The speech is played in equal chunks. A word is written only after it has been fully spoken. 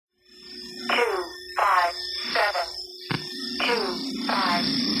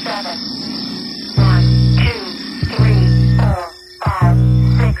7. 1, 2, 3, 4, 5,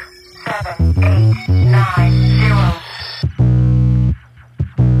 6, 7, 8, 9, 0.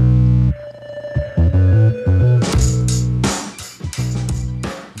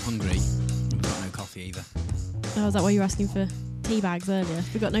 I'm hungry. I've got no coffee either. Oh, is that why you were asking for tea bags earlier?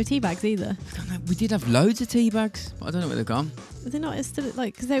 We got no tea bags either. I don't know. We did have loads of tea bags, but I don't know where they've gone. Are they not still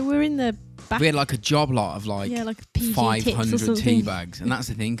like because they were in the back? We had like a job lot of like PG 500 tips or tea something. bags, and that's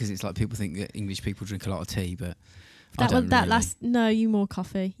the thing because it's like people think that English people drink a lot of tea, but I That don't was that really. last. No, you more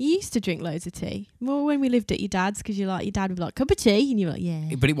coffee. You used to drink loads of tea. More when we lived at your dad's because you're like your dad would be like cup of tea, and you're like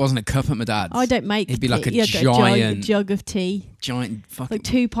yeah. But it wasn't a cup at my dad's. I don't make. It'd be tea. like a Yeah, giant jug of tea, giant fucking. like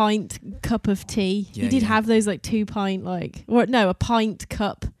 2-pint cup of tea. Yeah, you did yeah. have those like 2-pint a pint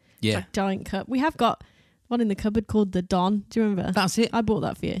cup. Yeah, Like giant cup. We have got one in the cupboard called the Don. Do you remember? that's it. I bought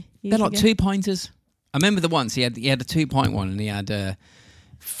that for you. They're like 2-pinters. I remember the once he had a 2-pint one, and he had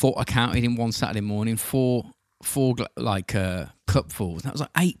four. I counted in one Saturday morning four cupfuls. That was like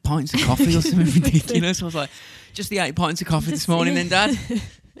 8 pints of coffee or something ridiculous. I was like, just the 8 pints of coffee this morning, then, Dad.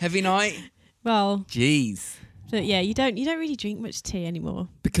 Heavy night. Well, Jeez. but yeah, you don't really drink much tea anymore.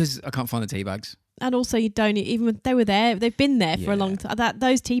 Because I can't find the tea bags. And also, you don't even when they were there. They've been there for Yeah. a long time.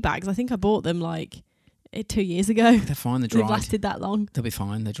 Those tea bags, I think I bought them like 2 years ago. They're fine. They're They've dried. lasted that long. They'll be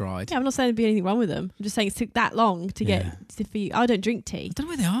fine. They're dried. Yeah, I'm not saying there'd be anything wrong with them. I'm just saying it took that long to Yeah. get for you. I don't drink tea. I don't know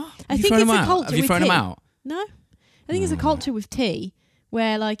where they are. I Have you think thrown it's them a out? culture Have you with thrown them tea. out? No, I think it's a culture with tea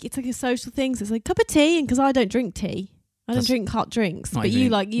where like it's like a social thing. So it's like cup of tea, and because I don't drink tea, I don't That's drink hot drinks. Not But even you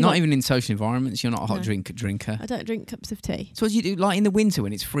in- like you not like, even in social environments. You're not a hot No. drinker. I don't drink cups of tea. So what do you do? Like in the winter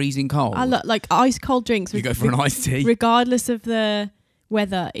when it's freezing cold, I like ice cold drinks. you go for an iced tea. regardless of the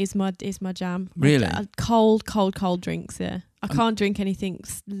weather is my jam. Really? Cold drinks. Yeah, I can't drink anything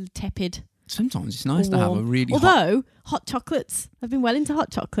tepid. Sometimes it's nice or to have a warm. really hot. Although hot chocolates, I've been well into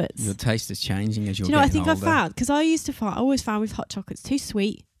hot chocolates. Your taste is changing as you're Do you know what I getting think older. I found? Because I always found with hot chocolates too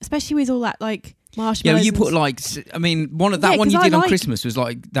sweet, especially with all that like Yeah, marshmallows. you and put like, I mean, one of that Yeah, one 'cause you I did on like- Christmas was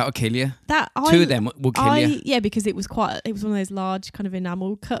like that'll kill you. that. Two of them will kill you. Yeah, because it was one of those large kind of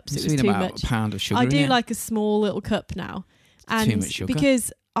enamel cups. It's It was been too about much. a pound of sugar. I in do it. like a small little cup now, and Too much sugar.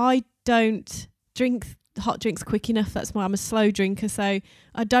 because I don't drink hot drinks quick enough. That's why I'm a slow drinker, so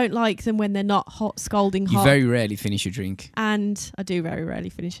I don't like them when they're not hot, scalding You hot. very rarely finish your drink. And I do very rarely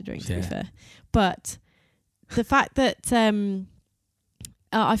finish a drink, to be Yeah. fair. But the fact that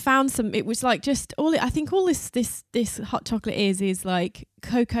I found some, it was like just I think all this hot chocolate is like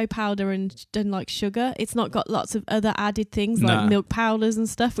cocoa powder and like sugar. It's not got lots of other added things like No. milk powders and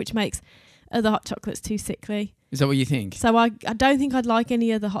stuff, which makes other hot chocolates too sickly. Is that what you think? So I don't think I'd like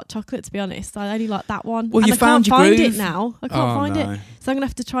any other hot chocolate, to be honest. I only like that one. Well, and you I found can't your find groove. it now. I can't find it. So I'm going to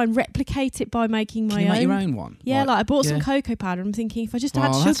have to try and replicate it by making Can my you own. make your own one? Yeah, like I bought some yeah. cocoa powder. I'm thinking if I just Well,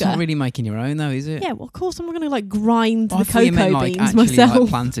 add that's sugar. not really making your own though, is it? Yeah, well, of course I'm not going to like grind I the thought you cocoa meant, like, beans actually, myself. Like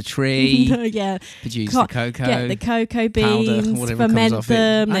plant a tree, No, yeah, produce Can't the cocoa, get the cocoa powder, beans, whatever comes ferment off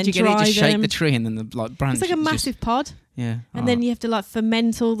them, it. How'd then you get dry it? Just shake them. the tree and then the like branches. It's like a massive pod, Yeah. and then you have to like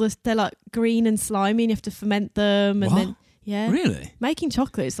ferment all this. They're like green and slimy, and you have to ferment them, and What? then Really? making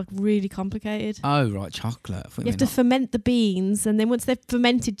chocolate is like really complicated. Oh right, chocolate. I thought You have to ferment the beans, and then once they're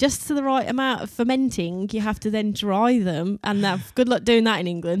fermented just to the right amount of fermenting, you have to then dry them. And good luck doing that in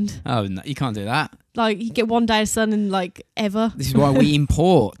England. Oh no, you can't do that. Like you get one day of sun and like ever This is why we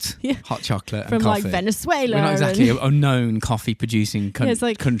import Yeah. hot chocolate from and coffee. like Venezuela. We're not exactly and- a known coffee producing Yeah, it's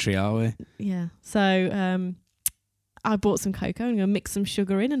like- country, are we? Yeah. So I bought some cocoa and I'm going to mix some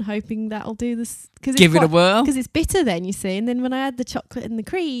sugar in and hoping that'll do this. Give it a whirl. Because it's bitter then, you see. And then when I add the chocolate and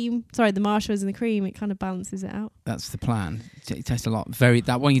the marshmallows and the cream, it kind of balances it out. That's the plan. It tastes a lot.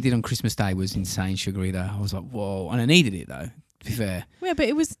 That one you did on Christmas Day was insane sugary though. I was like, whoa. And I needed it though, to be fair. Yeah, but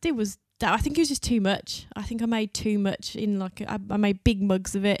it was. I think it was just too much. I think I made too much in like I made big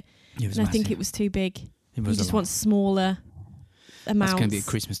mugs of it, It was and I think massive. it was too big. It You was a just lot. want smaller amounts. That's going to be a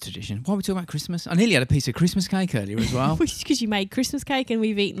Christmas tradition. Why are we talking about Christmas? I nearly had a piece of Christmas cake earlier as well. Because you made Christmas cake and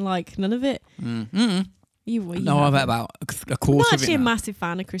we've eaten like none of it. You No, I've haven't. had about a I'm quarter not of actually it a now. massive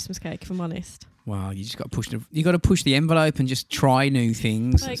fan of Christmas cake, if I'm honest. Well, you just got to push the envelope and just try new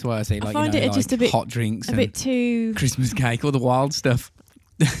things. Like, That's why I say, I like, find you know, it like just a bit- hot drinks A and bit too. Christmas cake, all the wild stuff.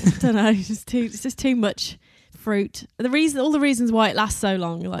 I don't know. It's just too much fruit. All the reasons why it lasts so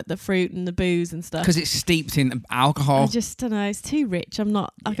long, like the fruit and the booze and stuff. Because it's steeped in I alcohol. just don't know. It's too rich. I'm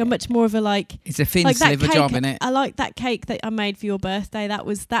not like I'm much more of a like. It's a thin Like that sliver cake, job, innit? I like that cake that I made for your birthday.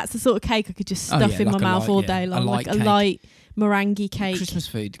 That's the sort of cake I could just Oh, stuff yeah, in my like a mouth light- all yeah, day a long, light like a cake. light meringue cake.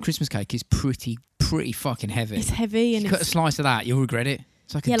 Christmas cake is pretty heavy. It's heavy and You cut a it's slice of that, you'll regret it.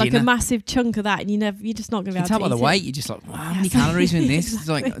 It's like a like dinner. a massive chunk of that, and you're just not going to be You able can tell to by the eat weight. it. You're just like, wow, how many calories are in this? It's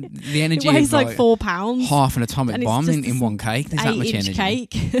like the energy It weighs of like 4 pounds. half an atomic And it's bomb just in this one cake. There's that much 8-inch energy.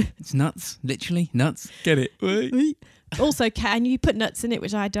 cake. It's nuts. Literally nuts. Get it? Also, and you put nuts in it,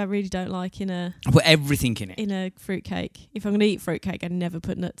 which I really don't like in a I put everything in it. fruit cake. If I'm going to eat fruit cake, I never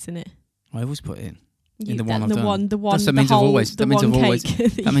put nuts in it. I always put it in. You, the one that- I've the done. one, the one, That the means I've whole, always. the That means one I've always.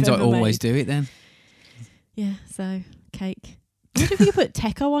 cake. That means I you've ever always made. do it then. Yeah, so cake. I wonder if you could put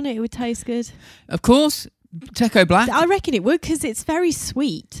Teco on it, it would taste good. Of course, Teco Black. I reckon it would because it's very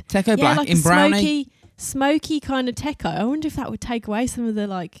sweet. Teco Black like in a brownie. smoky kind of Teco. I wonder if that would take away some of the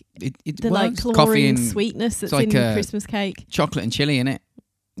It the like works. Coffee chlorine and sweetness that's like in Christmas cake. chocolate and chili in it.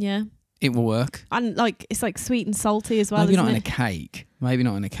 Yeah, It will work. and like it's like sweet and salty as well. Maybe isn't not in a it? cake. Maybe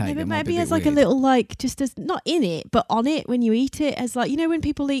not in a cake. Yeah, That but might be maybe a as bit like a weird. little like just as not in it but on it when you eat it, as like, you know, when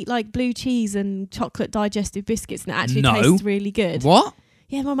people eat like blue cheese and chocolate digestive biscuits and it actually No. tastes really good. What?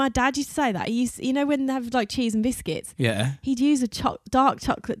 Yeah, my dad used to say that. He used, you know, when they have like cheese and biscuits, Yeah. he'd use a dark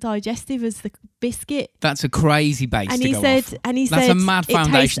chocolate digestive as the biscuit. That's a crazy base And to he go said, off. and he That's said, a mad it tastes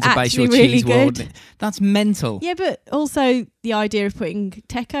foundation to base your actually really cheese world. good. That's mental. Yeah, but also the idea of putting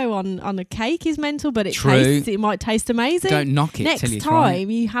Teco on a cake is mental, but True. it might taste amazing. Don't knock it till Next you try it. time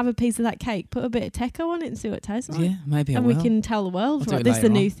you have a piece of that cake, put a bit of Teco on it and see what it tastes like. Yeah, maybe I And will. we can tell the world, I'll do right, it this is the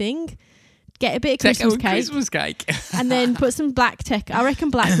later new on. thing. Get a bit of Teco Christmas and cake Christmas cake. and then put some black Teco. I reckon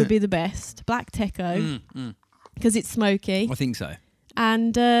black would be the best. Black Teco, because it's smoky. I think so.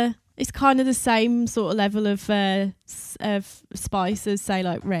 And it's kind of the same sort of level of spice as, say,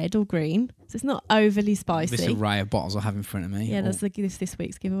 like red or green. So it's not overly spicy. This array of bottles I have in front of me. Yeah, Oh. that's this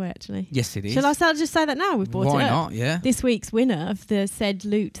week's giveaway, actually. Yes, it is. Shall I just say that now? We've bought Why it up. not? Yeah. This week's winner of the said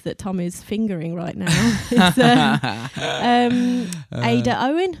loot that Tom is fingering right now is Ada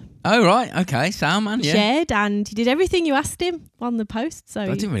Owen. Oh, right. Okay. Sound man. He Yeah. shared, and he did everything you asked him on the post. So I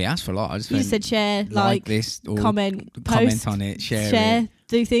didn't really ask for a lot. I just you went, said share, like this, or comment, post, on it, share it.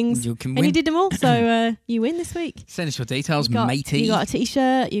 do things. You can And he win. did them all. So you win this week. Send us your details, You got, matey. You got a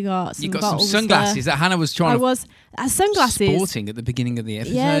t-shirt. You got some You got some bottles, sunglasses that Hannah was I trying to was sunglasses. sporting at the beginning of the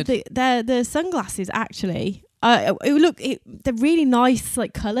episode. Yeah, the sunglasses actually. They're really nice,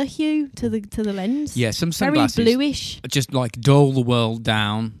 like colour hue to the lens. Yeah, some Very sunglasses bluish. just like dull the world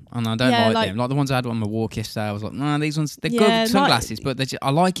down, and I don't Yeah, like like- them. Like the ones I had on my walk yesterday, I was like, nah, these ones they're Yeah, good sunglasses, but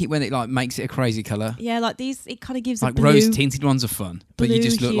I like it when it like makes it a crazy colour. Yeah, like these. It kind of gives Like a blue. rose tinted ones are fun, but you blue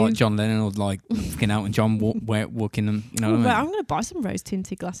just look hue. like John Lennon or like fucking out and John walking them. You know Ooh, what but I I'm mean? going to buy some rose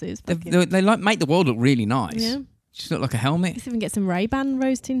tinted glasses. They like make the world look really nice. Yeah. Just look like a helmet. Let's even get some Ray-Ban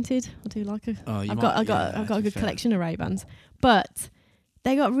rose tinted. I do like a. Oh, I've got a good collection of Ray-Bans, but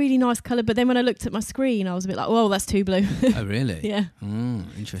they got really nice colour. But then when I looked at my screen, I was a bit like, "Whoa, that's too blue." Oh, really? Yeah. Oh,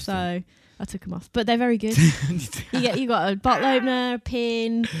 interesting. So I took them off, but they're very good. you got a bottle opener, a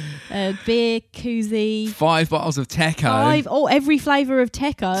pin, a beer koozie, 5 bottles of Teco. every flavour of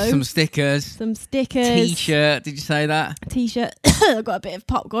Teco, Some stickers. some stickers, T-shirt. Did you say that? t-shirt. I've got a bit of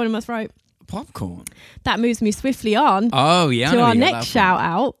popcorn in my throat. Popcorn. That moves me swiftly on Oh yeah. I to know our where you got next that from. shout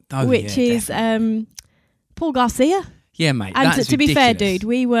out, Oh, which yeah, is Paul Garcia. Yeah, mate. And That's to be fair, ridiculous. dude,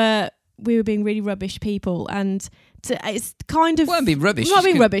 we were being really rubbish people, and it's kind of Won't be rubbish. not just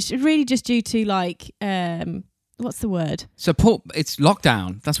being gonna- rubbish. It's really just due to like what's the word? So Paul, it's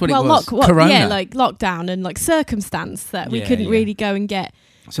lockdown. That's what it was. Corona. Corona. Yeah, like lockdown and like circumstance that we Yeah, couldn't yeah. really go and get.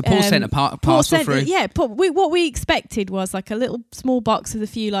 So Paul sent a Paul parcel sent through. Yeah, what we expected was like a little small box with a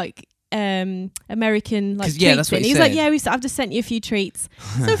few like American like 'Cause, treats yeah, that's what in. he He was like, said. yeah, I've just sent you a few treats.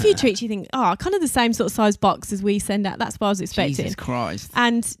 So a few treats, you think, oh, kind of the same sort of size box as we send out. That's what I was expecting. Jesus Christ.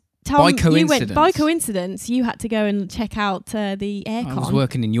 And Tom, By by coincidence. coincidence, you had to go and check out the I was aircon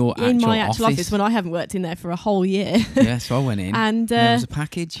working in your in my actual office. office when I haven't worked in there for a whole year. Yeah, so I went in. And there was a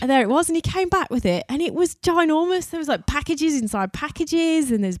package. there it was, and he came back with it, and it was ginormous. There was like packages inside packages,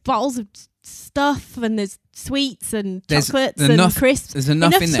 and there's bottles of stuff, and there's sweets and There's chocolates enough- and crisps. there's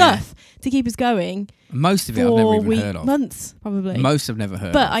enough in there. stuff to keep us going Most of it I've for never even heard of. months, probably. Most I've never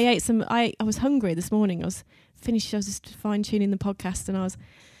heard But of. I ate some. I was hungry this morning. I was just fine tuning the podcast, and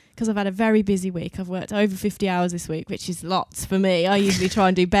because I've had a very busy week. I've worked over 50 hours this week, which is lots for me. I usually try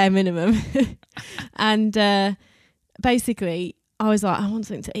and do bare minimum. And basically, I was like, I want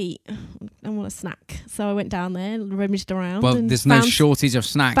something to eat. I want a snack. So I went down there, rummaged around. Well, and there's no found, shortage of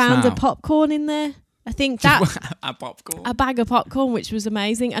snacks found now. a popcorn in there. I think that a popcorn. a bag of popcorn, which was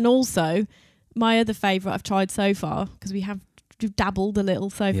amazing. And also, my other favourite I've tried so far, because we've dabbled a little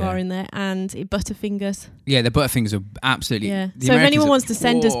so far in there, and Butterfingers. Yeah, the Butterfingers are absolutely. Yeah. the So if Americans anyone are- wants to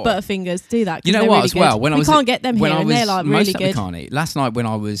send us Whoa. Butterfingers, do that. 'cause You know they're what? really As well, good. when I we was can't get them here, and they're like most really of we good. can't eat. Last night when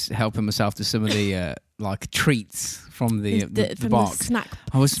I was helping myself to some of the like treats from the from box. The snack.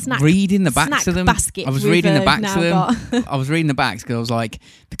 I was snack- reading the backs snack of them. basket I was we've, reading the backs now of them. got. I was reading the backs because I was like,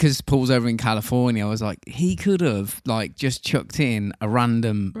 because Paul's over in California, I was like, he could have like just chucked in a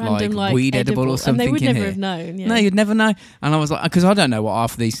random like weed edible or something and they would in never here. have known. Yeah. No, you'd never know. And I was like, because I don't know what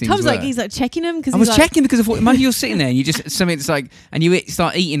half of these things Tom's were. like, he's like checking them because I was checking because I thought, imagine you're sitting there and you just something that's like, and you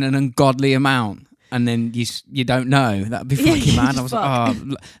start eating an ungodly amount. And then you don't know. That'd be Yeah, fucking mad. I just was like,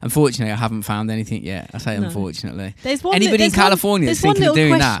 oh, unfortunately, I haven't found anything yet. I say No. unfortunately. There's one. Anybody in California there's that's one thinking of little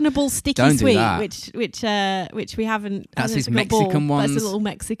doing that, questionable sticky don't do sweet, that. which we haven't. That's his it's like a ball. Mexican That's ones. a little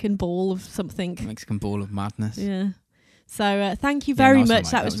Mexican ball of something. Mexican ball of madness. Yeah. So thank you Yeah, very nice one, much.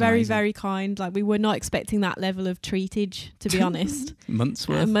 mate. That That was was very, amazing. very kind. Like we were not expecting that level of treatage, to be honest. Months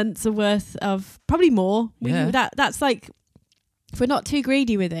A worth. month's worth of probably more. Yeah. That's like, if we're not too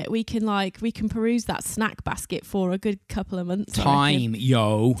greedy with it, we can peruse that snack basket for a good couple of months. I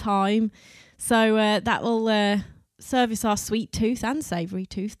reckon. Time. So that will service our sweet tooth and savoury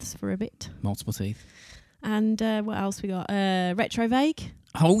tooths for a bit. Multiple teeth. And what else we got? Retro Vague.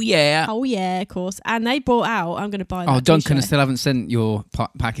 Oh yeah. Oh yeah, of course. And they brought out. I'm going to buy that. Oh, Duncan, I t-shirt. still haven't sent your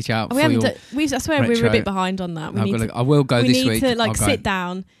package out Oh, for we haven't. your. I swear we were a retro. bit behind on that. I will go we this need week. to I'll go. sit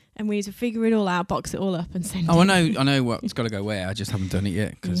down and we need to figure it all out, box it all up, and send. Oh, it. I know what's got to go where. I just haven't done it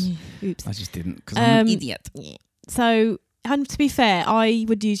yet because Oops. I just didn't because I'm an idiot. So, and to be fair, I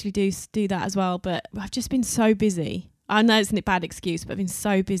would usually do that as well, but I've just been so busy. I know it's a bad excuse, but I've been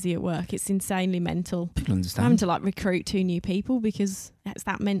so busy at work. It's insanely mental. People I'm having understand. to recruit 2 new people because it's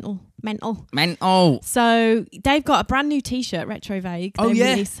that mental. Mental. So they've got a brand new T-shirt, Retro Vague. Oh, they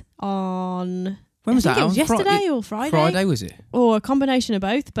yeah. released on. When was I think that? It was On yesterday or Friday. Friday was it? Or a combination of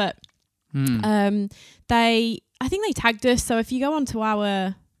both, but Hmm. I think they tagged us. So if you go onto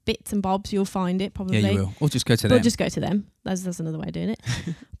our bits and bobs, you'll find it probably. Yeah, you will. Or just go to We'll them. just go to them. That's another way of doing it.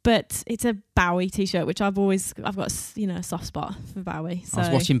 But it's a Bowie T-shirt, which I've got a soft spot for Bowie. So. I was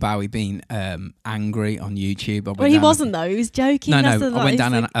watching Bowie being angry on YouTube. Well, he wasn't though. He was joking. No, That's I went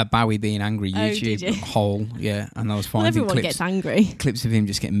down a Bowie being angry Oh, did YouTube you? hole, yeah, and I was Well, finding everyone clips, gets angry. clips of him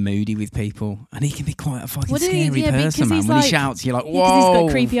just getting moody with people, and he can be quite a fucking Well, scary yeah, because person, man. he's When he like- shouts, you're like, Because whoa. he's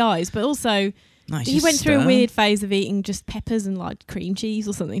got creepy eyes, but also No, he's he just went through a stern. weird phase of eating just peppers and cream cheese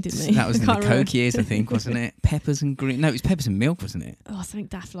or something, didn't he? That was in the Can't remember. Coke years, I think, wasn't it? Peppers and green. No, it was peppers and milk, wasn't it? Oh, something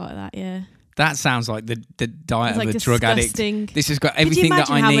daft like that. Yeah. That sounds like the diet It's of a drug addict. disgusting. This has got Could you everything that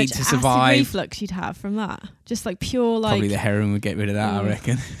imagine I how need much to acid survive. reflux you'd have from that? Just pure Probably the heroin would get rid of that, I Ugh.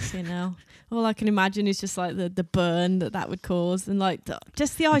 reckon. you know. All I can imagine is just the burn that would cause, and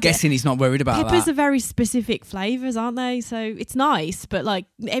just the I'm idea. guessing he's not worried about Peppers that. are very specific flavours, aren't they? So it's nice, but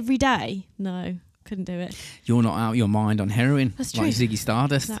every day, no, couldn't do it. You're not out of your mind on heroin. That's Like true. Ziggy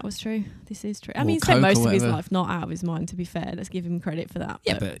Stardust. That was true. This is true. I Or mean, he spent Coke most or of his whatever. life not out of his mind, to be fair. Let's give him credit for that.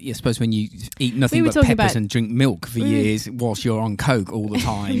 Yeah, but I suppose when you eat nothing We were but talking peppers about- and drink milk for we were- years whilst you're on Coke all the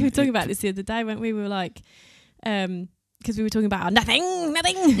time. we were talking about this the other day, weren't we? We were because we were talking about our nothing,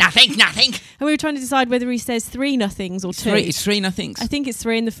 nothing. and we were trying to decide whether he says 3 nothings or 2. It's three nothings. I think it's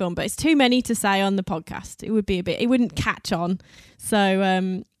 3 in the film, but it's too many to say on the podcast. It would be it wouldn't catch on. So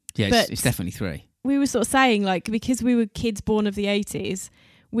Yeah, but- it's definitely 3. we were sort of saying because we were kids born of the 80s,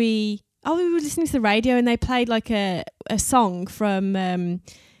 we were listening to the radio and they played a song from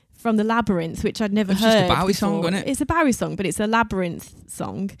the Labyrinth, which I'd never It's heard. just a Bowie song, before. wasn't it? It's a Bowie song, but it's a Labyrinth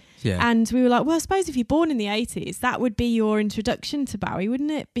song. Yeah. And we were like, well, I suppose if you're born in the 80s, that would be your introduction to Bowie,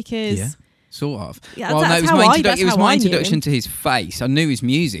 wouldn't it? Because Yeah. Sort of. Yeah, well, no, that's it was how my, I- introdu- that's it was how my I knew introduction him. to his face. I knew his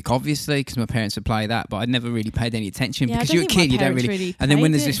music, obviously, because my parents would play that, but I'd never really paid any attention Yeah, I because don't you're a think my kid, you don't parents really. really And then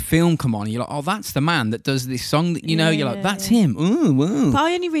when played there's this it. film come on, you're like, oh, that's the man that does this song that, you're like, Yeah, that's yeah. him. Ooh, woo. But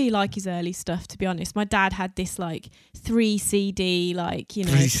I only really like his early stuff, to be honest. My dad had this 3 CD,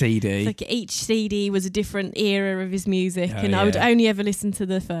 3 CD. like each CD was a different era of his music, Oh, and I would yeah. only ever listen to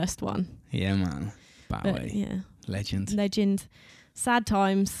the first one. Yeah, man. But Bowie. yeah, Legend. legend. Sad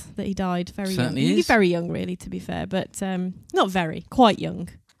times that he died very Certainly young. is. He's very young, really, to be fair, but not very, quite young.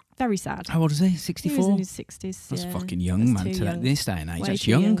 Very sad. How old is he? He was 64? in his 60s. That's yeah. fucking young, That's man. too To young. this day and age, Way that's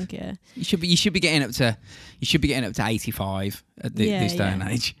too young. yeah. You should be getting up to 85 at this day and yeah.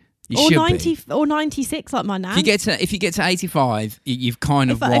 age. You Or should 90 be. or 96 like my nan. If you get to 85, you've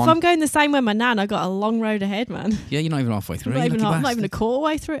kind of if won. I'm going the same way my nan, I got a long road ahead, man. Yeah, you're not even halfway through. Not even, lucky not even a bastard. quarter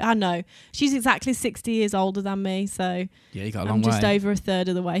way through. I know. She's exactly 60 years older than me, so Yeah, you got a I'm long just way. over a third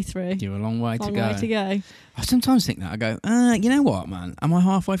of the way through. You're a long way to Long go. way to go. I sometimes think that. I go, you know what, man? Am I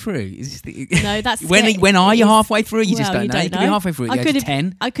halfway through? Is this the No, that's when are you halfway through? You just Well, don't you know. don't You could be know. halfway through at I the age could of have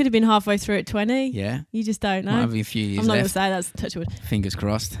 10. I could have been halfway through at 20. Yeah. You just don't Might know. have a few years I'm not going to left. say that's touch wood. Fingers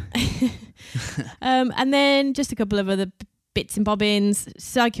crossed. And then just a couple of other bits and bobbins.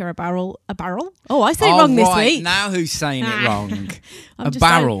 Psycho a barrel. Oh, I said it wrong this week. Now who's saying it wrong? A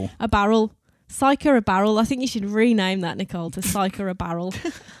barrel. Psycho a barrel. I think you should rename that, Nicole, to Psycho a barrel.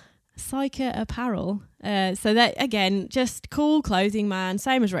 Psycho apparel. So that again, just cool clothing, man.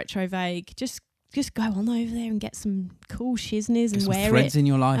 Same as Retro Vague. Just go on over there and get some cool shiznies and wear threads it in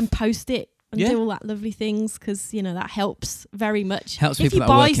your life and post it and do all that lovely things, because you know that helps very much. Helps if people you that are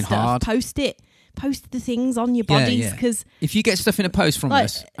buy working stuff, hard. post it. Post the things on your bodies, because if you get stuff in a post from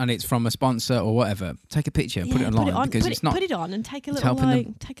us and it's from a sponsor or whatever, take a picture and put it online, because it's not. Put it on and take a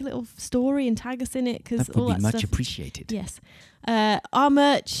little story and tag us in it, because that would all be that much stuff, appreciated. Yes, our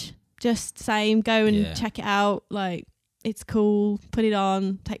merch, just same. Go and check it out. Like, it's cool. Put it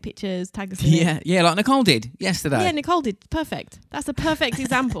on. Take pictures. Tag us in it. Yeah, like Nicole did yesterday. Yeah, Nicole did. Perfect. That's a perfect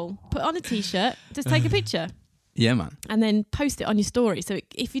example. Put on a t-shirt. Just take a picture. Yeah, man. And then post it on your story. So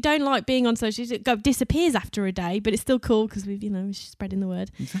if you don't like being on socials, it disappears after a day, but it's still cool because we're spreading the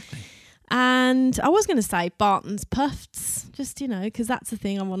word. Exactly. And I was going to say Barton's Puffs, just, because that's the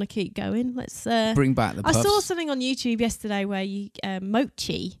thing I want to keep going. Let's bring back the puffs. I saw something on YouTube yesterday where you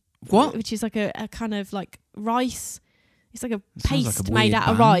mochi. What? Which is like a kind of like rice. It's like a Sounds paste like a made weird out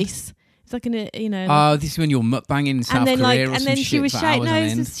of band. rice. It's like Oh, this is when you're mukbanging in South Korea or and some then shit she was for hours on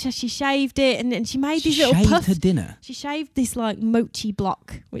end. she shaved it, and then she made these She little shaved puffs. her dinner. She shaved this like mochi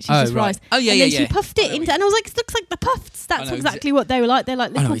block, which is just right. rice. Oh yeah, and yeah, then she puffed it into, and I was like, it looks like the puffs. That's exactly what they were like. They're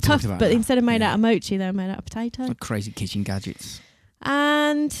like little puffs, but instead of made out of mochi, they were made out of potato. Like crazy kitchen gadgets.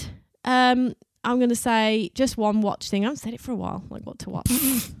 And I'm going to say just one watch thing. I haven't said it for a while, like what to watch.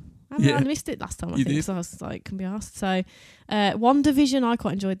 I missed it last time, I think, so I was like, can be asked. So, WandaVision, I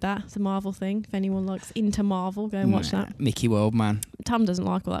quite enjoyed that. It's a Marvel thing. If anyone likes into Marvel, go and watch that. Mickey World, man. Tom doesn't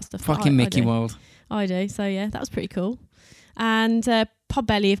like all that stuff. Fucking Mickey World. I do. So, yeah, that was pretty cool. And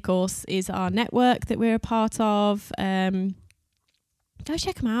Podbelly, of course, is our network that we're a part of. Go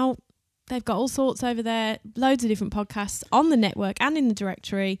check them out. They've got all sorts over there, loads of different podcasts on the network and in the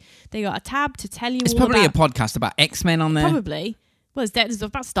directory. They got a tab to tell you It's probably a podcast about X-Men on there. Probably. Well, there's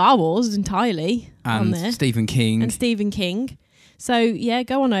about Star Wars entirely on there. And Stephen King. So, yeah,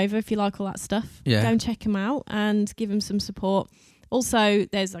 go on over if you like all that stuff. Yeah. Go and check them out and give them some support. Also,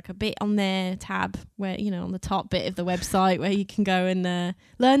 there's like a bit on their tab where, on the top bit of the website where you can go and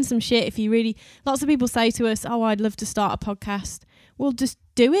learn some shit. If you really... Lots of people say to us, I'd love to start a podcast. Well, just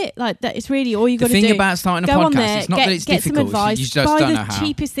do it. Like that. It's really all you got to do. The thing about starting a podcast, it's not that it's difficult. Some advice. You just buy don't know the how.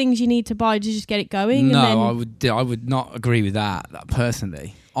 cheapest things you need to buy to just get it going. No, I would not agree with that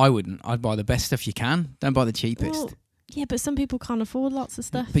personally. I wouldn't. I'd buy the best stuff you can. Don't buy the cheapest. Well, yeah, but some people can't afford lots of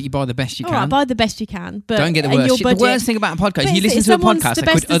stuff. But you buy the best you can. All right, buy the best you can. But don't get the worst shit. The worst thing about a podcast, you listen to a podcast that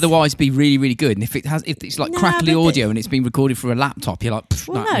could otherwise be really, really good, and if it's like crackly audio and it's been recorded through a laptop, you're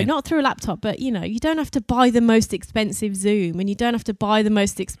like, not through a laptop, but you don't have to buy the most expensive Zoom, and you don't have to buy the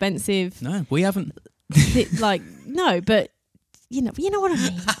most expensive. No, we haven't. No, but. You know what I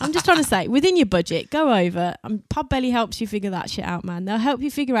mean. I'm just trying to say, within your budget, go over. Podbelly helps you figure that shit out, man. They'll help you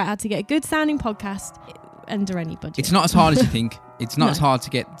figure out how to get a good sounding podcast under any budget. It's not as hard as you think. It's not as hard to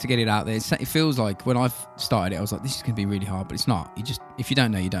get it out there. It feels like when I've started it, I was like, this is going to be really hard, but it's not. If you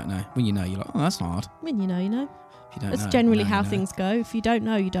don't know, you don't know. When you know, you're like, oh, that's not hard. When you know, you know. If you don't that's know, generally how things go. If you don't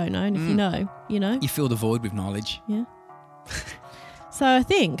know, you don't know. And if you know, you know. You fill the void with knowledge. Yeah. So I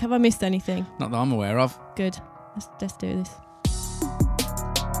think, have I missed anything? Not that I'm aware of. Good. Let's do this.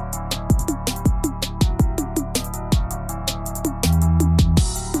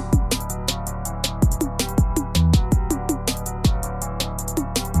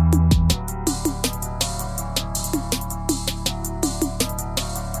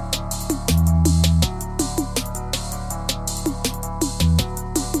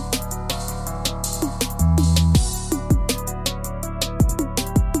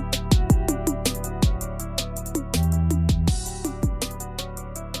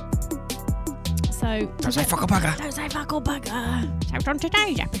 Don't say fuck a bugger. Don't say fuck or bugger. So on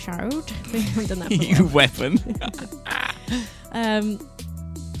today's episode, we haven't done that before. You weapon. I'm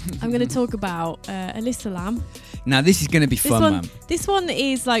going to talk about Alyssa Lam. Now this is going to be fun, man. This one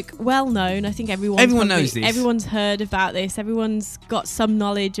is like well known. I think everyone knows this. Everyone's heard about this. Everyone's got some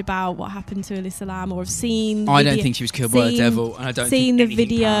knowledge about what happened to Alyssa Lam, or have seen. I don't think she was killed by a devil, and I don't think the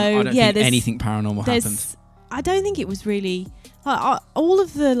video. I don't think anything paranormal happened. I don't think it was really all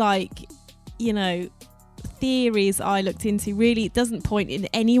of the theories I looked into. Really, it doesn't point in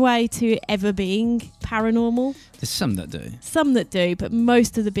any way to ever being paranormal. There's some that do. Some that do, but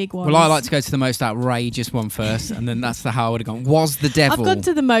most of the big ones. Well, I like to go to the most outrageous one first, and then that's how I would have gone. Was the devil? I've gone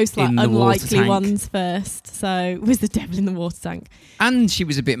to the most in the unlikely ones first. So, was the devil in the water tank? And she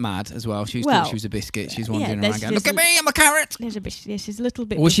was a bit mad as well. She thought she was a biscuit. She's wandering around going, "Look at me, I'm a carrot." She's a little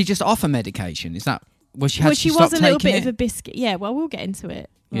bit. Or was she just off a medication? Is that? She was a little bit of a biscuit. Yeah. Well, we'll get into it.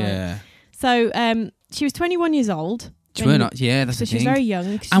 Right. Yeah. So, she was 21 years old. That's the thing. She was very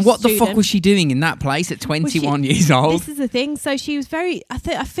young. And what the fuck was she doing in that place at 21 years old? This is the thing. So she was very. I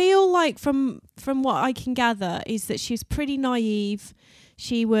feel like from what I can gather is that she was pretty naive.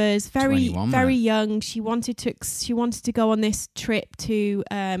 She was very young. She wanted to go on this trip to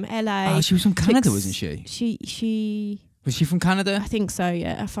LA. Oh, she was from Canada, wasn't she? She. Was she from Canada? I think so,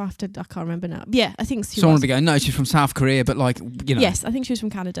 yeah. I can't remember now. Yeah, I think Someone would be going, no, she's from South Korea, but Yes, I think she was from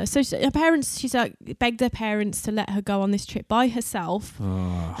Canada. So she's begged her parents to let her go on this trip by herself.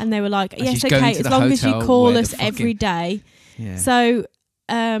 Oh. And they were like, yes, okay, as long as you call us every day. Yeah. So,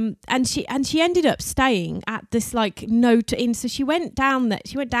 and she ended up staying at this so she went down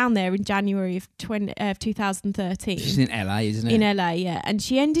there in January of 2013. She's in LA, isn't it? In LA, yeah. And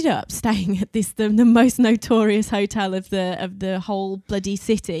she ended up staying at the most notorious hotel of the whole bloody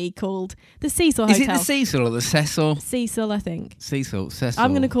city, called the Cecil Hotel. Is it the Cecil or the Cecil? Cecil, I think. Cecil.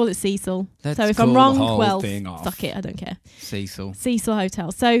 I'm going to call it Cecil. Let's so if I'm wrong, fuck it, I don't care. Cecil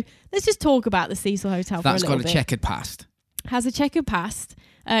Hotel. So let's just talk about the Cecil Hotel for a little bit. That's got a checkered past. Has a checkered past.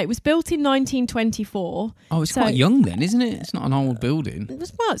 It was built in 1924. Oh, it's quite young then, isn't it? It's not an old building.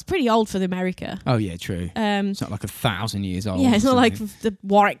 It's pretty old for America. Oh, yeah, true. It's not like 1,000 years old. Yeah, it's not like the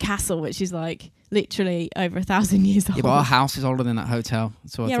Warwick Castle, which is like literally over 1,000 years old. Yeah, but our house is older than that hotel.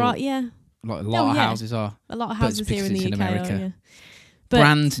 So yeah, right, yeah. Like a lot of houses are. A lot of houses here in the UK America. are, yeah.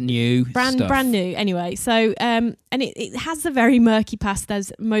 Brand new. Anyway, so and it has a very murky past,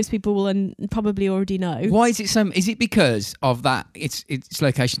 as most people will probably already know. Why is it so? Is it because of that? Its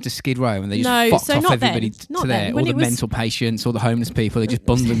location to Skid Row, and they just fucked off everybody to there, all the mental patients, all the homeless people. They just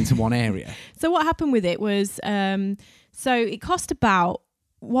bundled them into one area. So what happened with it was, so it cost about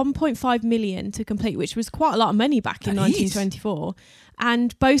 1.5 million to complete, which was quite a lot of money back in 1924.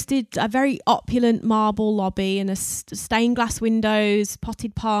 And boasted a very opulent marble lobby and stained glass windows,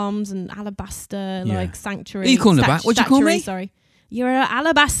 potted palms and alabaster sanctuary. What are you calling about? What'd you call me? Sorry. You're an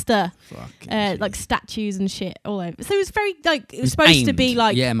alabaster. Like statues and shit all over. So it was very it was supposed to be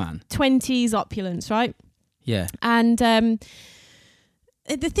like 20s opulence, right? Yeah. And the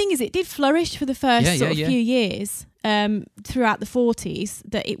thing is, it did flourish for the first few years. Throughout the 40s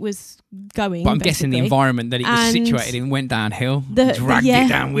that it was going. But I'm guessing the environment that it was situated in went downhill, dragged it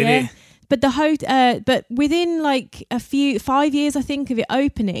down with it. But but within like 5 years, I think, of it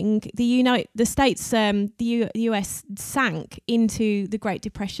opening, the US sank into the Great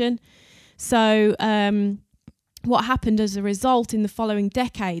Depression. So what happened as a result in the following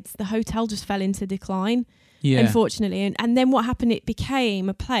decades, the hotel just fell into decline, unfortunately. And then what happened? It became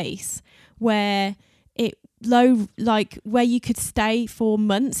a place where where you could stay for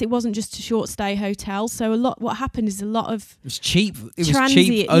months. It wasn't just a short stay hotel. So what happened is a lot of it was cheap. It was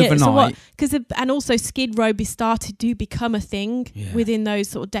cheap overnight. And also Skid Row started to become a thing within those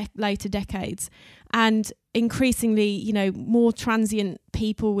sort of later decades, and increasingly, more transient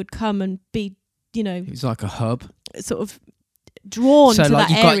people would come and be, it was like a hub, sort of drawn to that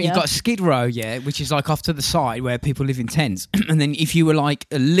area. You've got Skid Row, which is like off to the side where people live in tents, and then if you were like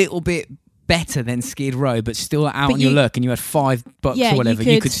a little bit better than Skid Row, but still out on your luck, and you had $5 or whatever,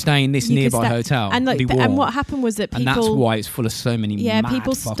 you could stay in this nearby hotel and be warm. And what happened was that people, and that's why it's full of so many mad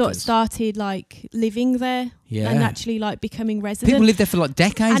people started living there and actually becoming resident. People lived there for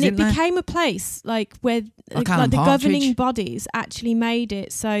decades, and it became a place where the governing bodies actually made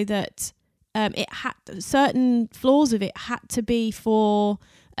it so that it had certain floors of it had to be for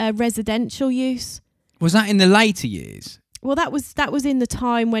residential use. Was that in the later years? Well, that was in the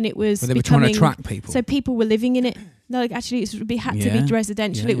time when it was. When they were trying to attract people, so people were living in it. Actually, it had to be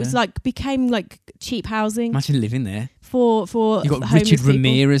residential. It was became cheap housing. Imagine living there for. You got Richard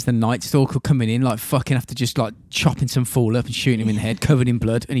Ramirez, the Night Stalker, coming in fucking after just chopping some fool up and shooting him in the head, covered in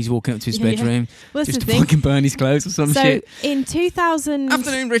blood, and he's walking up to his bedroom just to fucking burn his clothes or some shit. So in 2000,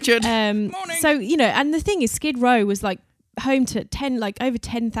 afternoon, Richard. Morning. So and the thing is, Skid Row was home to over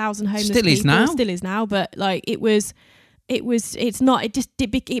 10,000 homeless people. Still is now, but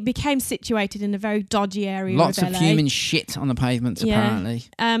it became situated in a very dodgy area. Lots of LA. Human shit on the pavements, apparently.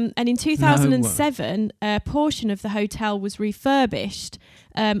 And in 2007, a portion of the hotel was refurbished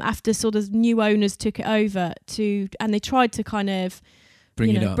after sort of new owners took it over and they tried to kind of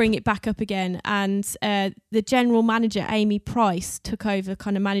bring it back up again. And the general manager, Amy Price, took over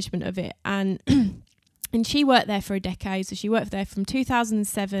kind of management of it. And And she worked there for a decade. So she worked there from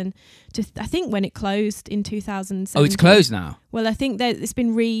 2007 to I think when it closed in 2007. Oh, it's closed now. Well, I think that it's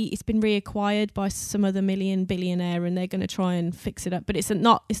been reacquired by some other billionaire, and they're going to try and fix it up. But it's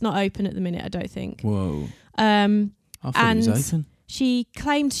not open at the minute, I don't think. Whoa. I thought it was open. She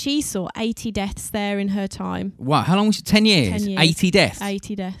claimed she saw 80 deaths there in her time. Wow, how long was it? 10 years? 10 years. 80 deaths?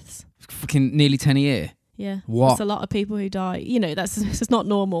 80 deaths. Fucking nearly 10 a year. Yeah. What? That's a lot of people who die. You know, that's just not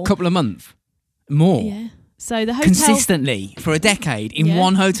normal. Couple of months? More? Yeah. So the hotel... Consistently, for a decade, in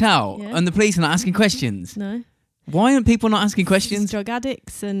one hotel, and the police are not asking questions? No. Why aren't people not asking questions? Drug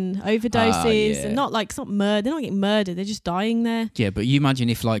addicts and overdoses, and it's not murder. They're not getting murdered. They're just dying there. Yeah, but you imagine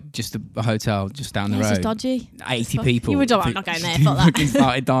if like just a hotel just down the road, it's just dodgy. 80 people. You would. I'm not going there. Fuck that.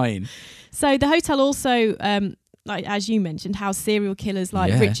 Started dying. So the hotel also, like as you mentioned, housed serial killers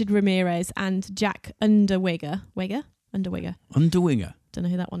like Richard Ramirez and Jack Underwinger. Underwinger. Don't know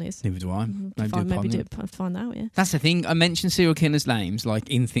who that one is. Neither do I. Maybe find out. Yeah. That's the thing. I mentioned serial killers' names like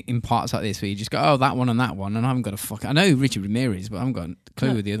in parts like this where you just go, oh, that one, and I haven't got a fuck. I know who Richard Ramirez, but I haven't got a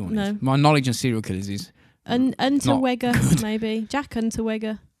clue who the other one is. My knowledge on serial killers is Unterweger, maybe Jack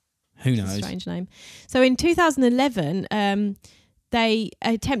Unterweger. Who knows? That's a strange name. So in 2011, they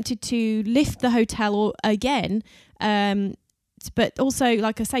attempted to lift the hotel again. But also,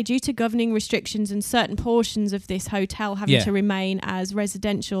 like I say, due to governing restrictions and certain portions of this hotel having to remain as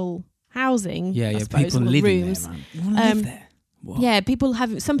residential housing, I suppose, people living rooms. there, man. You want to live there? What?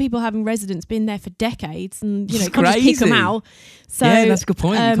 Yeah, some people having residents been there for decades, and you can't just kick them out. So yeah, that's a good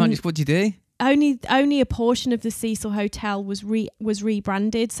point. You can't just. What do you do? Only a portion of the Cecil Hotel was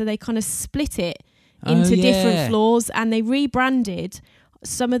rebranded, so they kind of split it into different floors, and they rebranded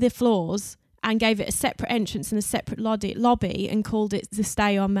some of the floors and gave it a separate entrance and a separate lobby and called it the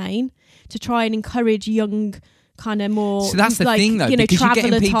Stay on Main to try and encourage young, kind of more... So that's the thing, though, because you're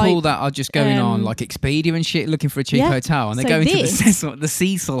getting people that are just going on like Expedia and shit looking for a cheap hotel, and they're going to the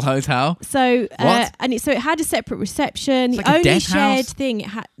Cecil Hotel. So it had a separate reception. It's the like only shared thing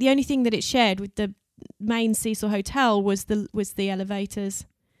the only thing that it shared with the main Cecil Hotel was the elevators.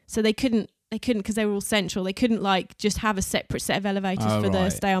 So they couldn't because they were all central. They couldn't like just have a separate set of elevators for the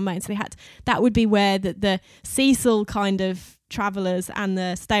Stay on Main. So they had that would be where the Cecil kind of travellers and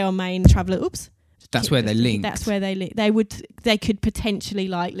the Stay on Main traveller. That's where they link. That's where they could potentially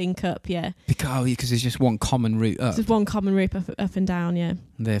like link up. Yeah. Because there's just one common route up. There's one common route up and down. Yeah.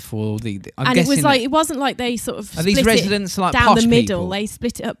 Therefore, it wasn't like they sort of are these residents like down posh the middle. People? They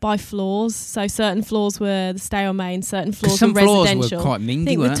split it up by floors. So certain floors were the Stay on Main, certain floors were residential. Some floors were quite mingy, I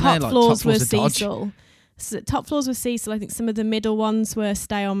think weren't the top they? floors were Cecil. So top floors were Cecil. I think some of the middle ones were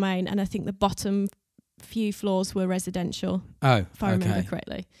Stay on Main, and I think the bottom few floors were residential. Oh, if I remember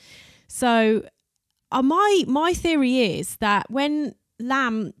correctly. So. My theory is that when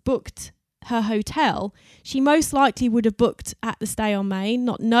Lam booked her hotel, she most likely would have booked at the Stay on Main,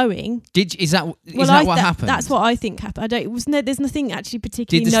 not knowing. Is that what happened? That's what I think happened. There's nothing actually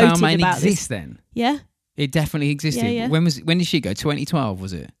particularly noted about this. Did the Stay on Main exist then? Yeah. It definitely existed. Yeah. When did she go? 2012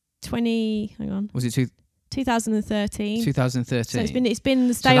 was it? Hang on. Was it 2013? 2013. So it's been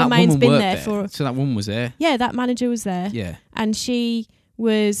the Stay on Main's been there for. So that woman was there. Yeah, that manager was there. Yeah. And she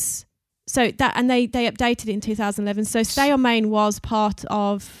was. So that, and they updated it in 2011. So Stay on Main was part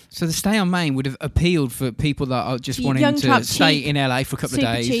of. So the Stay on Main would have appealed for people that are just wanting to stay in LA for a couple of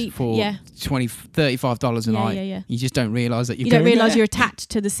days for $35 a night. Yeah. You just don't realise that you don't realise you're attached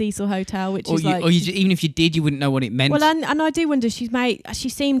to the Cecil Hotel, which is like. Or even if you did, you wouldn't know what it meant. Well, and I do wonder. She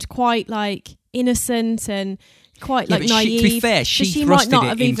seemed quite like innocent and quite like naive. To be fair, she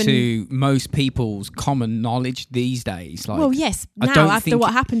thrusted it into most people's common knowledge these days. Like, well, yes, now after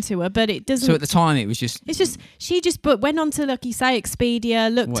what happened to her, but it doesn't. So at the time, it was just. It's just she just went on to, like you say,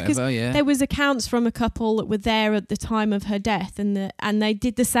 Expedia, looked because there was accounts from a couple that were there at the time of her death, and they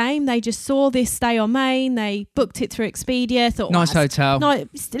did the same. They just saw this Stay on Main, they booked it through Expedia, thought nice hotel,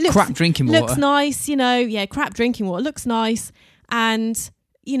 crap drinking water, looks nice, crap drinking water looks nice, and.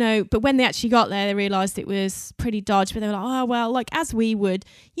 But when they actually got there, they realised it was pretty dodgy. But they were like, oh, well, like as we would,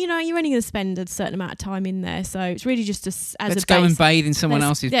 you're only going to spend a certain amount of time in there. So it's really just let's go and bathe in someone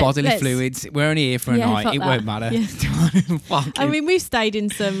else's bodily fluids. We're only here for a night. It won't matter. Yeah. I mean, we've stayed in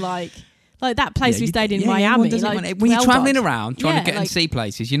some like that place we stayed in Miami. When you're travelling around trying to get and see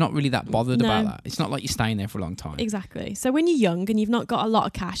places, you're not really that bothered about that. It's not like you're staying there for a long time. Exactly. So when you're young and you've not got a lot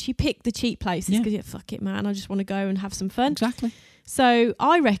of cash, you pick the cheap places because fuck it, man. I just want to go and have some fun. Exactly. So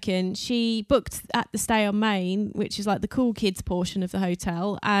I reckon she booked at the Stay on Main, which is like the cool kids portion of the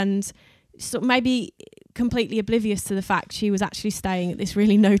hotel, and maybe completely oblivious to the fact she was actually staying at this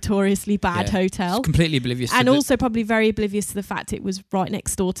really notoriously bad hotel. Completely oblivious. And also probably very oblivious to the fact it was right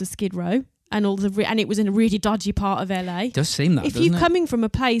next door to Skid Row. and and it was in a really dodgy part of LA. It does seem that. If you're coming from a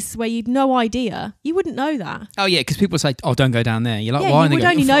place where you've no idea, you wouldn't know that. Oh yeah, because people say, "Oh, don't go down there." You're like, yeah, "Why?" You would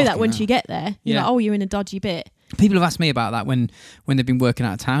only know that once you get there. You're like, "Oh, you're in a dodgy bit." People have asked me about that when they've been working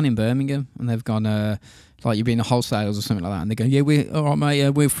out of town in Birmingham and they've gone. Like you've been a wholesalers or something like that, and they go, "Yeah, we're all right, mate. Yeah,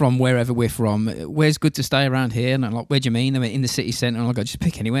 we're from wherever we're from. Where's good to stay around here?" And I'm like, "Where do you mean?" They went in the city centre, and I go, "Just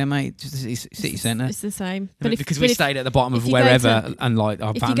pick anywhere, mate. Just the city centre." It's the same, because we stayed at the bottom of wherever, and like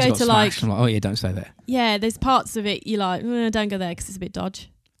our vans got smashed. I'm like, "Oh yeah, don't stay there." Yeah, there's parts of it you're like, don't go there because it's a bit dodge.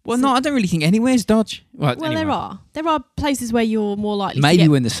 Well, no, I don't really think anywhere's dodge. Well, anyway. There are places where you're more likely maybe to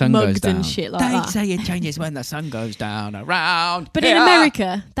get when the sun goes down and shit like don't that. say it changes when the sun goes down around. But in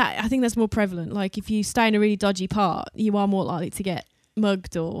America, I think that's more prevalent. Like if you stay in a really dodgy part, you are more likely to get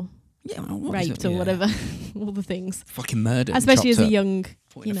mugged or raped or whatever. All the things. Fucking murdered. Especially as a young,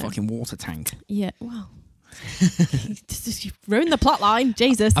 in a fucking water tank. Yeah, well. you ruined the plot line,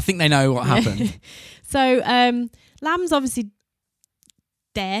 Jesus. I think they know what happened. So, Lamb's obviously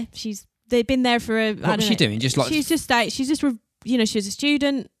there. They've been there for a. What was she doing? Just like she's just she was a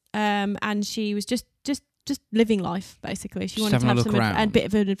student, and she was just living life basically. She wanted to have a bit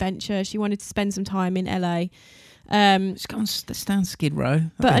of an adventure. She wanted to spend some time in LA. Just go and stay on Skid Row.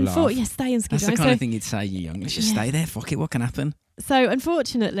 But unfortunately, stay on Skid Row. That's the kind of thing you'd say, you're young. Let's just stay there. Fuck it. What can happen? So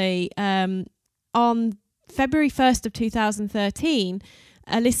unfortunately, on February 1st of 2013,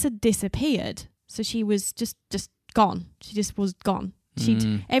 Alyssa disappeared. So she was just gone. She just was gone.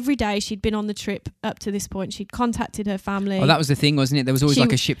 Every day she'd been on the trip up to this point. She'd contacted her family. Oh, that was the thing, wasn't it? There was always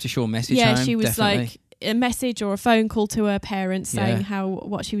like a ship to shore message. Yeah, home, she was definitely. like a message or a phone call to her parents saying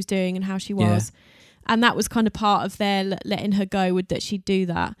what she was doing and how she was. And that was kind of part of their letting her go, with that she'd do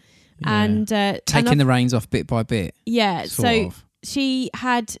that. Yeah. And taking the reins off bit by bit. Yeah. She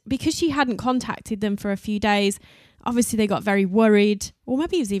had, because she hadn't contacted them for a few days, obviously they got very worried, or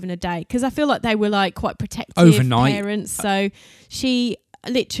maybe it was even a day, because I feel like they were like quite protective overnight parents. So she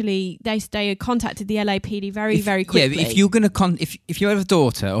literally, they contacted the LAPD very quickly. Yeah, if you're gonna if you have a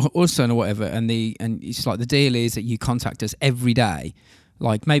daughter or son or whatever, and it's like the deal is that you contact us every day,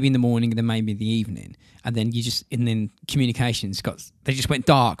 like maybe in the morning and then maybe in the evening, and then communications they just went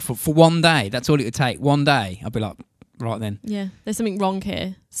dark for one day. That's all it would take. One day, I'd be like, right then. Yeah, there's something wrong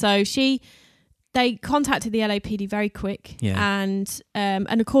here. So they contacted the LAPD very quick, and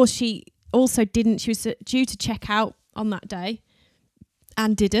of course she also didn't. She was due to check out on that day,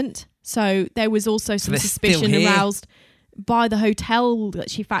 and didn't. So there was also some suspicion aroused by the hotel that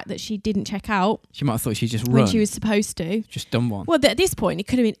she didn't check out. She might have thought she just when she was supposed to. Just done one. Well, at this point, it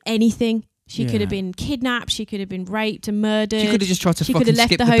could have been anything. She could have been kidnapped. She could have been raped and murdered. She could have just tried to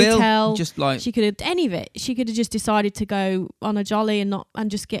skip the hotel. Just like she could have any of it. She could have just decided to go on a jolly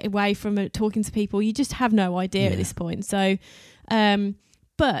and just get away from talking to people. You just have no idea at this point. So,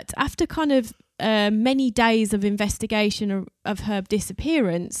 but after kind of many days of investigation of her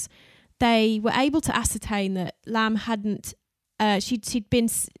disappearance, they were able to ascertain that Lam hadn't. She'd been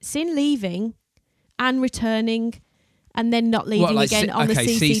seen leaving and returning, and then not leaving again on the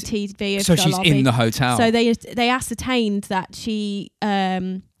CCTV of the lobby. So she's in the hotel. So they ascertained that she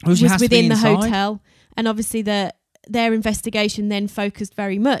was within the hotel, and obviously their investigation then focused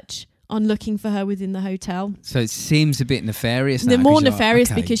very much on looking for her within the hotel. So it seems a bit nefarious now. The more nefarious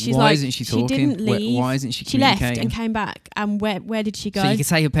because she's why isn't she talking? She didn't leave. Why isn't she communicating? She left and came back. And where did she go? So you could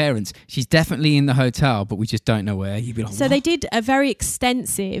say her parents, she's definitely in the hotel, but we just don't know where. You'd be like, so they did a very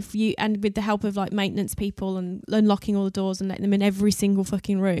extensive, and with the help of like maintenance people and unlocking all the doors and letting them in every single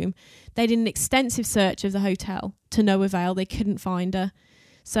fucking room, they did an extensive search of the hotel to no avail. They couldn't find her.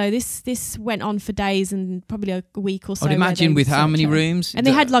 So this went on for days and probably a week or so. I'd imagine with how many rooms? And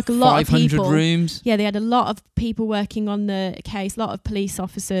they had like a lot of people. 500 rooms? Yeah, they had a lot of people working on the case, a lot of police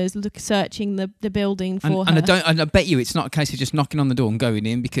officers searching the building for her. And I bet you it's not a case of just knocking on the door and going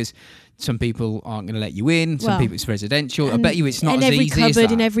in, because some people aren't going to let you in, some people it's residential. I bet you it's not as easy as that. In every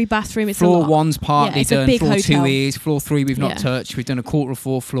cupboard, in every bathroom, it's floor a lot. One's partly done, floor hotel. 2 is, floor 3 we've not touched, we've done a quarter of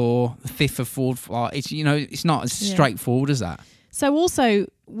 4th floor, the 5th of 4th floor. It's not as straightforward as that. So also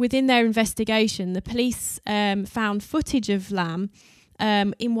within their investigation, the police found footage of Lam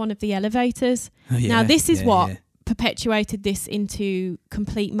in one of the elevators. Now this is what perpetuated this into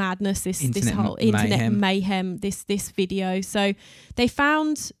complete madness. This whole internet mayhem. This video. So they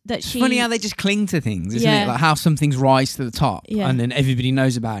found that it's funny how they just cling to things, isn't it? Like how some things rise to the top, and then everybody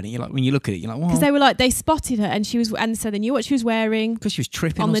knows about it. You're like, when you look at it, you're like, because they were like, they spotted her, and so they knew what she was wearing, because she was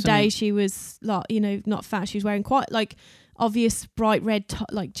tripping on the day. She was like, not fat. She was wearing quite like obvious bright red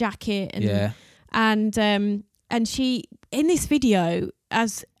jacket, and she in this video,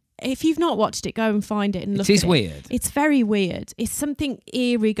 as if you've not watched it, go and find it and look. It is weird. It's very weird. It's something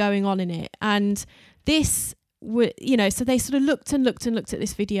eerie going on in it, and this, so they sort of looked at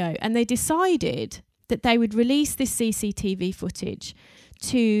this video, and they decided that they would release this CCTV footage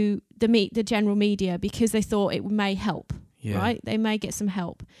to the general media because they thought it may help. Yeah. Right? They may get some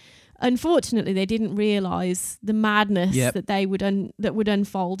help. Unfortunately, they didn't realise the madness that they would that would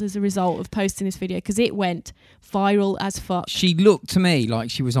unfold as a result of posting this video, because it went viral as fuck. She looked to me like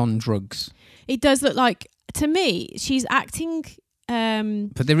she was on drugs. It does look like, to me, she's acting.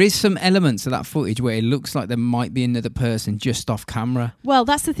 But there is some elements of that footage where it looks like there might be another person just off camera. Well,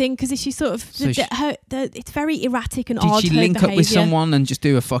 that's the thing, because she sort of it's very erratic and odd. Did she link up with someone and just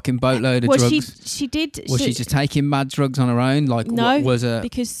do a fucking boatload of drugs? She did. Was she just taking mad drugs on her own? Like, no, what was her?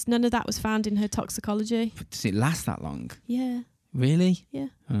 Because none of that was found in her toxicology. Does it last that long? Yeah. Really? Yeah.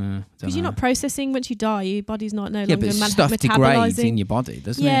 Because you're not processing once you die. Your body's no longer but stuff degrades in your body,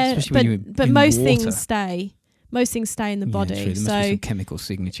 doesn't it? Especially but most things stay. Most things stay in the body. True. There must be some chemical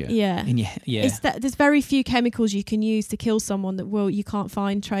signature. Yeah. There's very few chemicals you can use to kill someone that you can't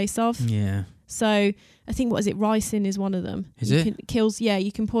find trace of. Yeah. So I think, ricin is one of them. Is it?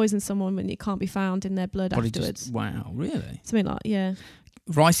 You can poison someone when it can't be found in their blood afterwards. Wow, really? Something like, yeah.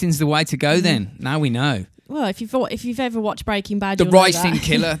 Ricin's the way to go then. Now we know. Well, if you've ever watched Breaking Bad, the ricin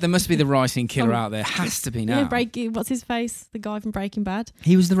killer. There must be the ricin killer out there. Has to be now. What's his face? The guy from Breaking Bad.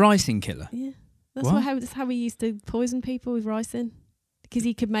 He was the ricin killer. Yeah. That's how he used to poison people with ricin, because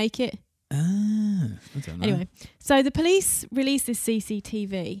he could make it. I don't know. Anyway, so the police released this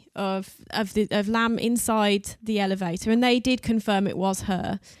CCTV of Lam inside the elevator, and they did confirm it was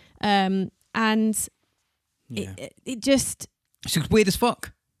her. It just... She was weird as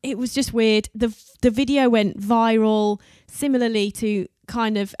fuck. It was just weird. The video went viral, similarly to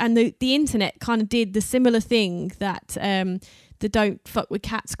and the internet kind of did the similar thing that the Don't Fuck With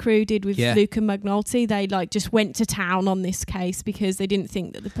Cats crew did with Luke and McNulty. They just went to town on this case because they didn't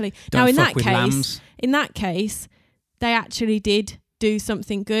think that the police... In that case, they actually did do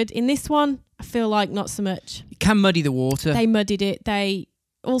something good. In this one, I feel like not so much. You can muddy the water. They muddied it. They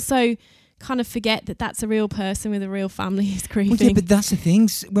also kind of forget that that's a real person with a real family who's grieving. Well, yeah, but that's the thing.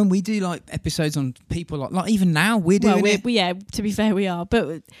 When we do episodes on people, like even now we're doing it. To be fair, we are.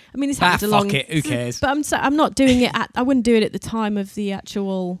 But I mean, this happens along. Fuck it. Who cares? But I'm not doing it. I wouldn't do it at the time of the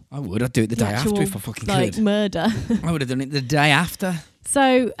actual. I would. I'd do it the day after if I fucking could. Murder. I would have done it the day after.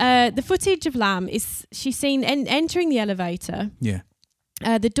 So the footage of Lam is she's seen entering the elevator. Yeah.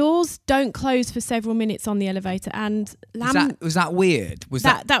 The doors don't close for several minutes on the elevator, and Lam... Was that weird?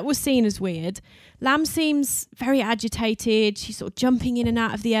 That was seen as weird. Lam seems very agitated. She's sort of jumping in and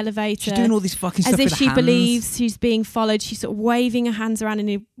out of the elevator. She's doing all this fucking stuff with her hands. As if she believes she's being followed. She's sort of waving her hands around in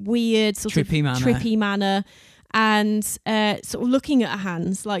a weird trippy manner. And sort of looking at her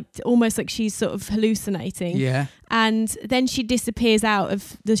hands, almost like she's sort of hallucinating. Yeah. And then she disappears out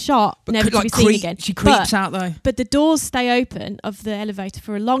of the shot, never to be seen again. She creeps out though. But the doors stay open of the elevator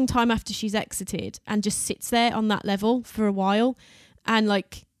for a long time after she's exited, and just sits there on that level for a while. And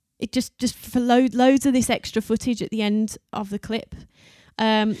it just for loads of this extra footage at the end of the clip.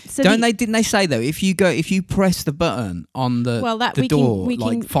 Didn't they say though, if you press the button on the door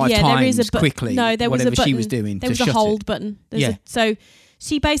five times quickly, no, there was whatever a button, she was doing, there was a hold button. So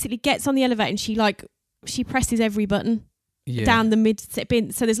she basically gets on the elevator and she presses every button down the mid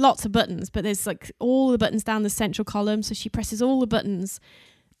bin. So there's lots of buttons, but there's all the buttons down the central column. So she presses all the buttons,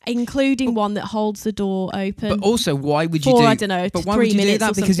 including one that holds the door open. But also, why would you do? I don't know. But why would you do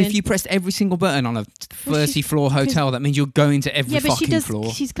that? Because if you pressed every single button on a 30-floor hotel, that means you're going to every fucking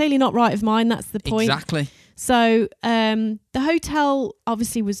floor. She's clearly not right of mind. That's the point. Exactly. So the hotel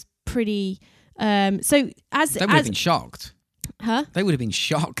obviously was pretty. They would have been shocked. Huh? They would have been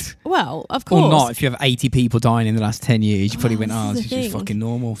shocked. Well, of course. Or not. If you have 80 people dying in the last 10 years, you probably went, this is just fucking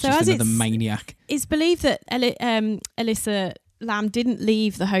normal. So just another maniac. It's believed that Alyssa Lam didn't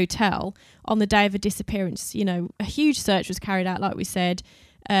leave the hotel on the day of her disappearance. A huge search was carried out, like we said,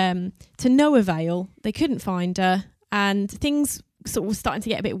 to no avail. They couldn't find her, and things sort of were starting to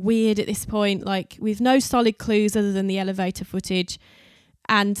get a bit weird at this point, with no solid clues other than the elevator footage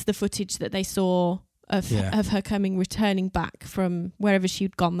and the footage that they saw of her returning back from wherever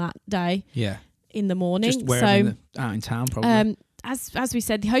she'd gone that day. Yeah. In the morning. Just wherever out in town, probably. As we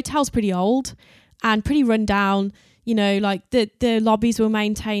said, the hotel's pretty old and pretty run down. The lobbies were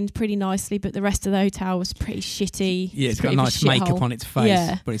maintained pretty nicely, but the rest of the hotel was pretty shitty. Yeah, it's got nice makeup on its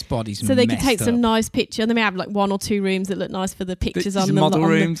face, but its body's so they could take up. some nice pictures. They may have 1 or 2 rooms that look nice for the pictures on the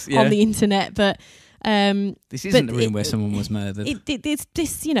rooms, on the internet, but This isn't the room where someone was murdered. It's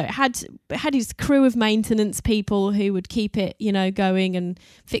this, it had his crew of maintenance people who would keep it, going and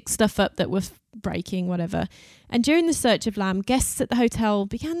fix stuff up that was breaking, whatever. And during the search of Lamb, guests at the hotel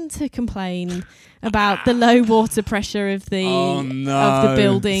began to complain about the low water pressure of the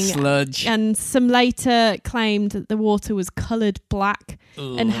building. Sludge. And some later claimed that the water was coloured black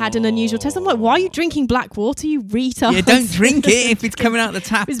and had an unusual taste. I'm like, why are you drinking black water, you retard? Yeah, don't drink it if it's coming out the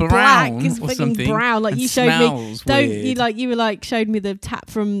tap it's brown black. It's or fucking something. brown. Like and you showed me. Weird. You were showed me the tap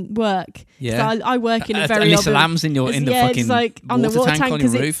from work. Yeah. So I work in a very Alyssa Lamb's in the fucking it's like on the water tank on your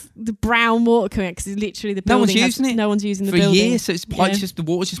because roof. it's the brown water coming out because it's literally the No building. one's using it. No one's using the for building. years. So it's just the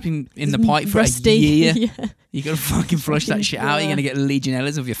water's just been in the pipe for rusty. a year. Yeah. You got to fucking flush that shit out. You're gonna get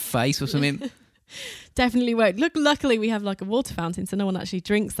Legionellas of your face or something. Definitely won't. Luckily we have a water fountain, so no one actually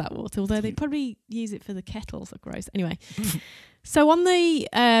drinks that water. Although they probably use it for the kettles. Gross. Anyway. So on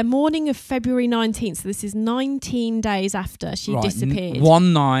the morning of February 19th, so this is 19 days after she disappeared.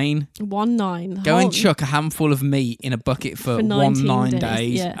 19. Go and chuck a handful of meat in a bucket for 19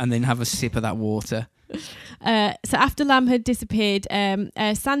 days and then have a sip of that water. So after Lamb had disappeared,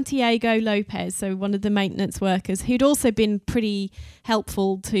 Santiago Lopez, so one of the maintenance workers, who'd also been pretty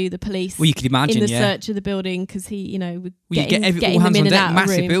helpful to the police. Well, you could imagine, in the search of the building because he, would getting them in and out of the room.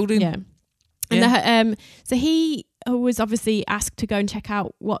 Massive building. Yeah. And so he was obviously asked to go and check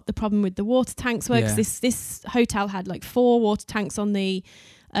out what the problem with the water tanks were because this hotel had 4 water tanks on the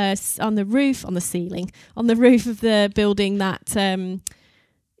roof, on the ceiling, on the roof of the building that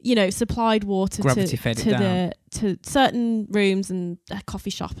supplied water to certain rooms and a coffee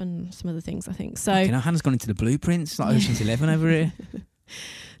shop and some other things, I think. So Hannah's gone into the blueprints, like Ocean's 11 over here.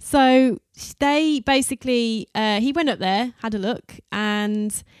 So they basically he went up there, had a look,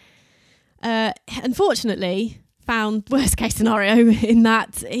 and unfortunately found worst case scenario in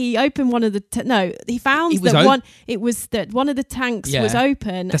that he opened one of the he found that one of the tanks was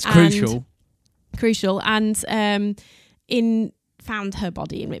open. That's crucial and found her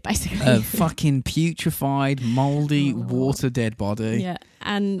body in it, basically. A fucking putrefied, mouldy, water dead body. Yeah,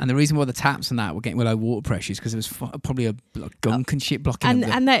 and the reason why the taps and that were getting low water pressure is because there was probably a gunk and shit blocking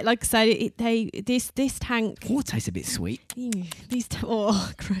them. And they, like I said, this tank. Water tastes a bit sweet.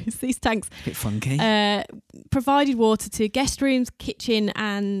 Gross! These tanks a bit funky. Provided water to guest rooms, kitchens,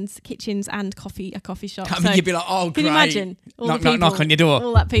 and a coffee shop. You'd be like, oh, great! Can you imagine? Knock on your door.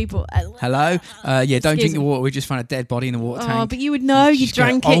 All that people. Hello. Don't drink the water. We just found a dead body in the water tank. But you would know. You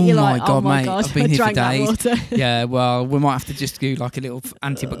drank it. You're like, oh my god, I've been here for days. Water. Yeah, well, we might have to just do a little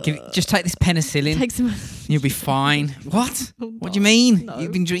antibiotic. Just take this penicillin. Take some. You'll be fine. What? What do you mean? No.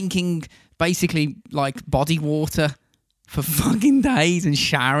 You've been drinking basically body water for fucking days and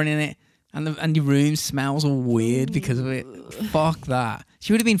showering in it, and your room smells all weird because of it. Fuck that.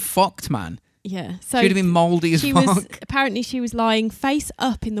 She would have been fucked, man. Yeah, so she would have been mouldy as fuck. Apparently, she was lying face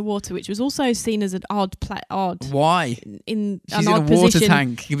up in the water, which was also seen as an odd. Why? She's in a water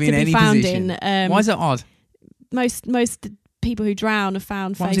tank. You could be in any position. Why is that odd? Most people who drown are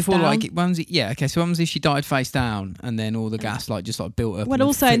found face down. So if she died face down, and then all the gas just built up. Well,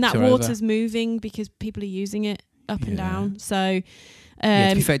 also, and that water's moving because people are using it up and down. So.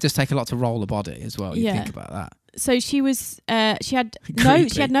 To be fair, it does take a lot to roll a body as well. You think about that. So she was. She had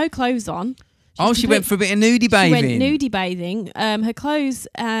no clothes on. She went for a bit of nudie bathing. She went nudie bathing. Her clothes,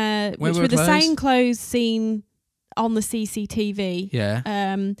 which were the same clothes seen on the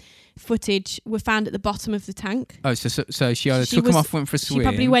CCTV footage, were found at the bottom of the tank. Oh, so she either took them off, went for a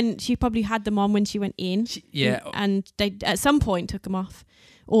swim. She probably had them on when she went in. And they at some point took them off.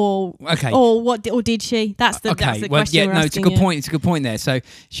 Or did she? That's the question we're asking. It's a good point. It's a good point there. So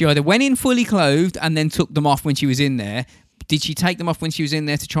she either went in fully clothed and then took them off when she was in there. Did she take them off when she was in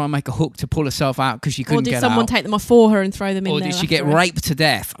there to try and make a hook to pull herself out because she couldn't get out? Or did someone take them off for her and throw them in there? Or did she get raped to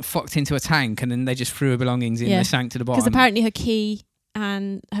death, fucked into a tank, and then they just threw her belongings in and they sank to the bottom? Because apparently her key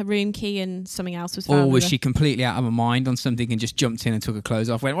and her room key and something else was found. Or was she completely out of her mind on something and just jumped in and took her clothes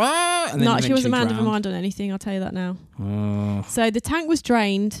off, went, wah! And then no, she wasn't out of her mind on anything, I'll tell you that now. Oh. So the tank was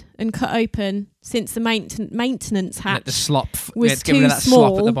drained and cut open since the maintenance hatch was too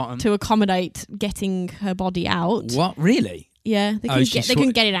small to accommodate getting her body out. What? Really? Yeah, they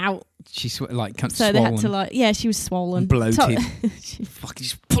couldn't get it out. She swollen. They had to she was swollen, bloated. Fucking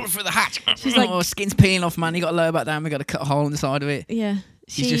just pull her through the hatch. She's skin's peeling off, man. You got to lower back down. We got to cut a hole in the side of it. Yeah,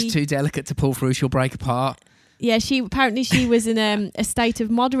 she's just too delicate to pull through. She'll break apart. Yeah, she was in a state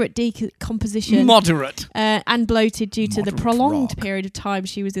of moderate decomposition. Moderate. And bloated due to the Moderate prolonged rock. period of time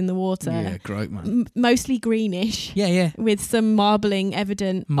she was in the water. Yeah, great, man. Mostly greenish. Yeah. With some marbling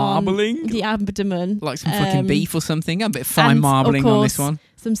evident Marbling? on the abdomen. Like some fucking beef or something. A bit of fine and, marbling of course, on this one.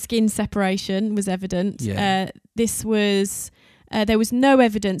 Some skin separation was evident. Yeah. This was... there was no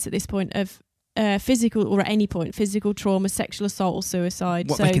evidence at this point of physical, or at any point, physical trauma, sexual assault or suicide.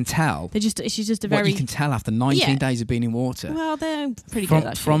 What so they can tell. she's just a What very... you can tell after 19 days of being in water. Well, they're pretty good,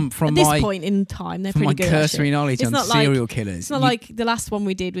 actually. From at this point in time, they're from pretty my good, cursory actually. knowledge It's on not like- serial killers. It's not like the last one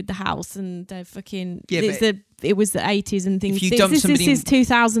we did with the house and they're fucking... Yeah, it was the 80s and things. If you dump This somebody is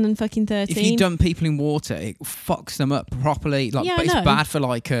 2013. if you dump people in water, it fucks them up properly. Like, Yeah, but it's I know. bad for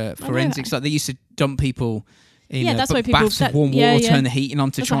like forensics. Like they used to dump people in that's why people... baths of warm water and the heating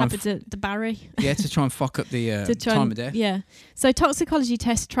on to That's try what and happened to Barry. to try and fuck up the time of death. Yeah. So toxicology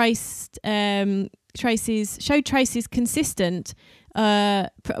test showed traces consistent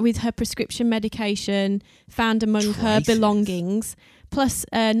with her prescription medication found among her Traces? belongings, plus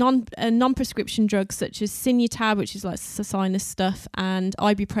non-prescription drugs such as Sinutab, which is like sinus stuff, and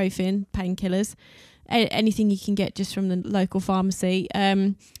ibuprofen, painkillers, anything you can get just from the local pharmacy.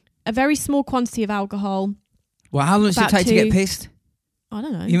 A very small quantity of alcohol. Well, how long does it About take to get pissed? I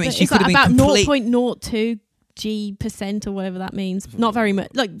don't know. You mean but she it's could like have been about complete- 0.02 G% or whatever that means. Not very much,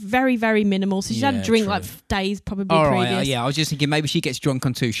 like very, very minimal. So she had a Yeah, drink true. like days probably All previous. right, yeah. I was just thinking maybe she gets drunk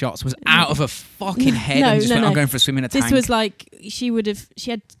on 2 shots, was out of her fucking head, No, and just no, went, no. I'm going for a swim in a tank. This was like she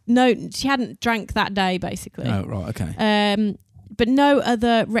hadn't drank that day basically. Oh, right, okay. But no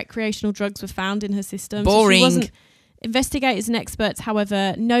other recreational drugs were found in her system. Boring. So she wasn't. Investigators and experts,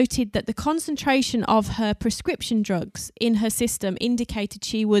 however, noted that the concentration of her prescription drugs in her system indicated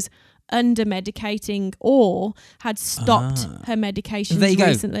she was under medicating or had stopped her medications There you go.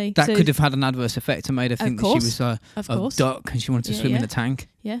 recently. That So- could have had an adverse effect and made her think that she was of a course. duck and she wanted to Yeah, swim in yeah. a tank.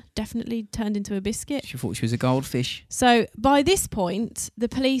 Yeah, definitely turned into a biscuit. She thought she was a goldfish. So by this point, the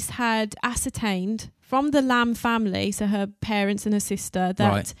police had ascertained from the Lamb family, so her parents and her sister, that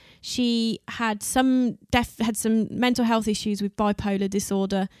Right. she had some mental health issues with bipolar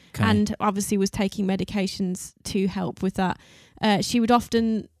disorder, Okay. and obviously was taking medications to help with that. She was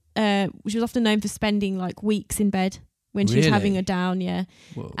often known for spending like weeks in bed when she was Really? having a down. Yeah.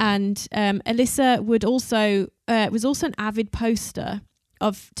 Whoa. And Alyssa was also an avid poster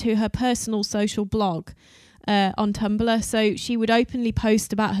to her personal social blog on Tumblr. So she would openly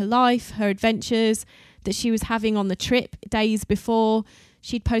post about her life, her adventures that she was having on the trip days before.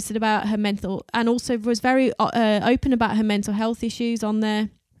 She'd posted about her mental, and also was very open about her mental health issues on there.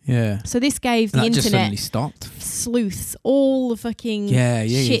 Yeah. So this gave And the that just suddenly internet stopped. sleuths all the fucking Yeah,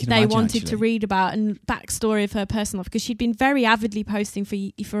 you shit can they imagine, wanted to actually. read about, and backstory of her personal life, because she'd been very avidly posting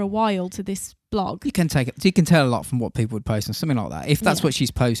for a while to this blog. You can tell a lot from what people would post on something like that. If that's Yeah. what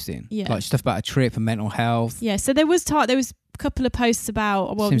she's posting, Yeah. like stuff about a trip and mental health. Yeah, so there was a couple of posts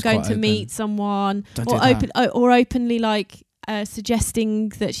about, well, I'm Seems going quite to open. meet someone, Don't or do that. openly like suggesting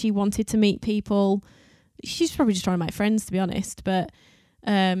that she wanted to meet people. She's probably just trying to make friends, to be honest. But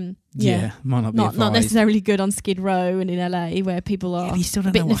Yeah, might not be not advised. necessarily good on Skid Row and in LA, where people are Yeah, you still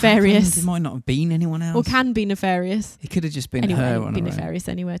don't a bit know what nefarious. happened. It might not have been anyone else. or can be nefarious. It could have just been Anyway, her it on would be her own. nefarious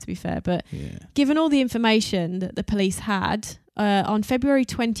anywhere, to be fair. But Yeah. given all the information that the police had, on February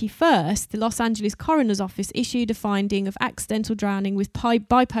 21st, the Los Angeles Coroner's Office issued a finding of accidental drowning with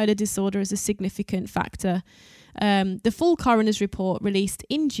bipolar disorder as a significant factor. The full coroner's report, released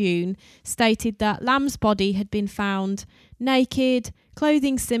in June, stated that Lamb's body had been found naked,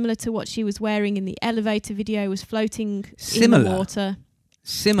 clothing similar to what she was wearing in the elevator video was floating in the Similar? water.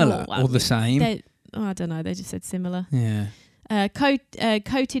 Similar Oh, wow. or the same? I don't know, they just said similar. Yeah.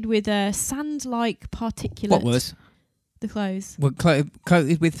 Coated with a sand-like particulate. What was? The clothes? Well,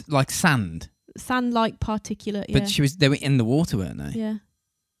 coated with like sand. Sand-like particulate, yeah. But they were in the water, weren't they? Yeah.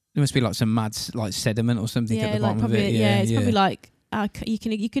 There must be like some mad like sediment or something at Yeah, the like bottom of probably, it. yeah, it's probably like,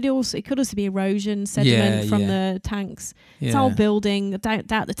 it could also be erosion, sediment from the tanks. It's yeah. old building. I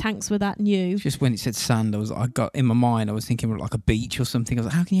doubt the tanks were that new. Just when it said sand, I got in my mind. I was thinking like a beach or something. I was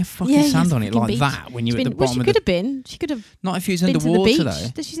like, how can you have fucking Yeah, sand yes, on it fucking like beach. that when you're at the Well, bottom she of could the? have been. She could have Not if you was been to the underwater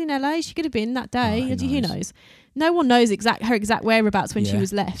beach. though. She's in LA. She could have been that day. Oh, Who knows? No one knows her exact whereabouts when she Yeah.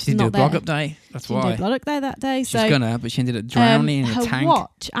 was left. She didn't do a not blog there. update. That's She didn't do why. a blog update that day. She's So gonna, but she ended up drowning in a her tank.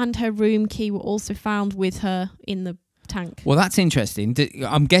 watch and her room key were also found with her in the tank. Well, that's interesting.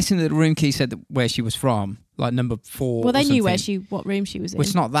 I'm guessing that the room key said that where she was from, like number 4. Well, they or knew something. what room she was in. Well,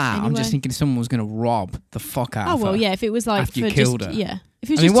 it's not that. I'm Anyway. just thinking someone was going to rob the fuck out Oh of her. well, yeah. If it was like after you for killed just her. yeah. If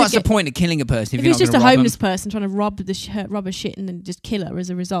it was I mean, just what's to the point of killing a person If if you're it's not just going a to rob homeless them? person trying to rob her shit and then just kill her as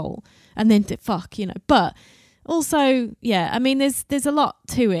a result, and then but Also, I mean, there's a lot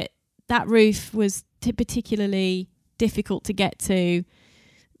to it. That roof was particularly difficult to get to,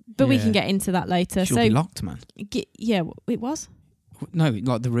 but we can get into that later. Should be locked, man. It was. No,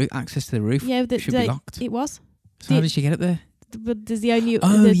 like the roof, access to the roof. Yeah, should be locked. It was. So how did she get up there? But there's the only. It's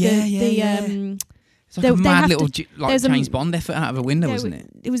like a mad little James Bond effort out of a window, wasn't it?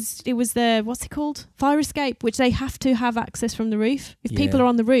 It was the what's it called? Fire escape, which they have to have access from the roof. If people are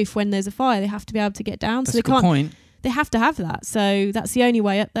on the roof when there's a fire, they have to be able to get down. That's so they a good can't. Point. They have to have that. So that's the only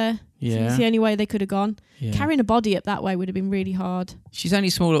way up there. Yeah, so it's the only way they could have gone. Yeah. Carrying a body up that way would have been really hard. She's only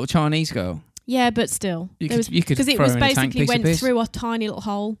a small little Chinese girl. Yeah, but still, you could because it was basically went through a tiny little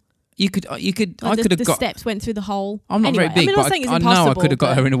hole. You could. Like I could have got. The steps went through the hole. I'm not very big, but I know I could have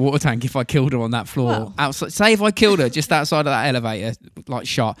got her in a water tank if I killed her on that floor. Well, outside, say if I killed her just outside of that elevator, like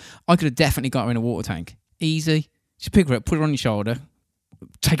shot, I could have definitely got her in a water tank. Easy. Just pick her up, put her on your shoulder,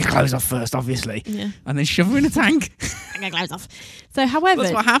 take her clothes off first, obviously, and then shove her in a tank. Take her clothes off. So, however,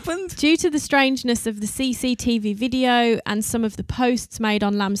 that's what happened. Due to the strangeness of the CCTV video and some of the posts made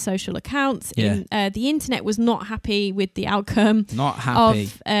on Lam's social accounts, the internet was not happy with the outcome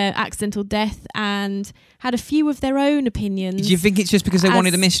of accidental death and had a few of their own opinions. Do you think it's just because they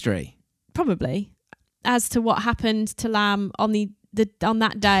wanted a mystery? Probably, as to what happened to Lam on on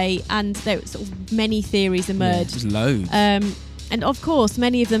that day, and there were sort of many theories emerged. There's loads. And of course,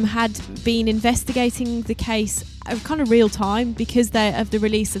 many of them had been investigating the case kind of real time because of the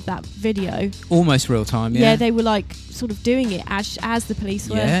release of that video. Almost real time, Yeah, they were like sort of doing it as the police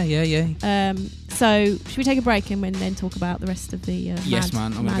were. Yeah. So should we take a break and then talk about the rest of the yes,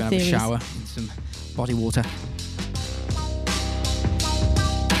 man. I'm going to go have a shower and some body water.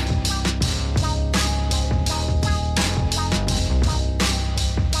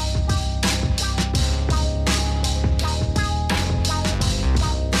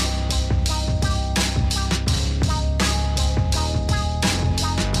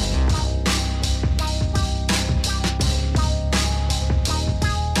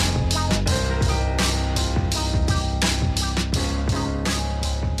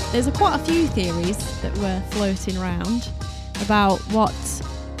 There's quite a few theories that were floating around about what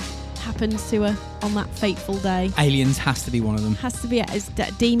happened to her on that fateful day. Aliens has to be one of them. Has to be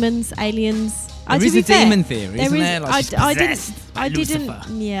demons, aliens. There is a demon theory, isn't there? Like I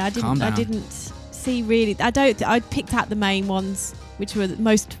didn't see really. I picked out the main ones, which were the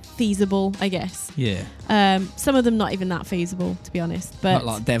most feasible, I guess. Yeah. Some of them not even that feasible, to be honest. But not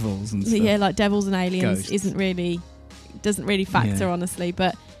like devils and stuff. Yeah, like devils and aliens Ghosts. doesn't really factor, honestly.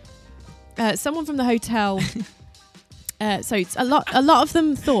 But someone from the hotel. So it's a lot of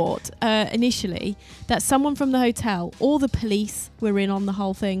them thought initially that someone from the hotel or the police were in on the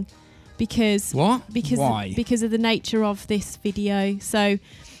whole thing because why? Because of the nature of this video. So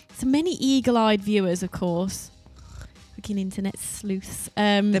many eagle-eyed viewers, of course, fucking internet sleuths.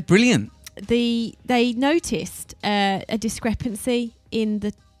 They're brilliant. They noticed a discrepancy in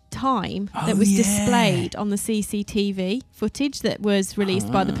the time that was displayed on the CCTV footage that was released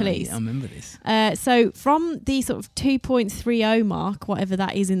by the police. I remember this. So from the sort of 2.30 mark, whatever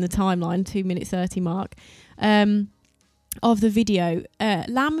that is in the timeline, 2 minute 30 mark, of the video,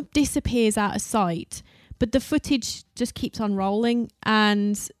 Lam disappears out of sight, but the footage just keeps on rolling,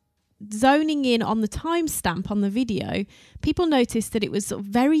 and zoning in on the timestamp on the video, people noticed that it was sort of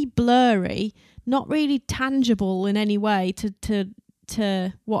very blurry, not really tangible in any way to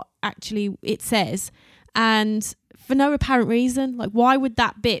what actually it says, and for no apparent reason. Like, why would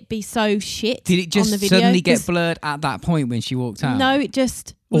that bit be so shit? Did it just on the video? suddenly get blurred at that point when she walked out? No, it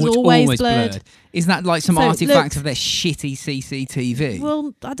just was always blurred. Isn't that like some artifact of their shitty CCTV?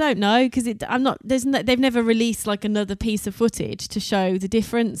 Well, I don't know, because they've never released like another piece of footage to show the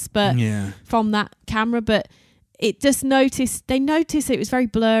difference, but from that camera. But they noticed it was very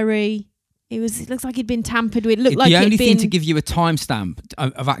blurry. It looks like it'd been tampered with. The only thing to give you a timestamp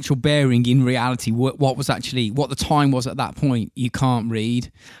of actual bearing in reality, what the time was at that point, you can't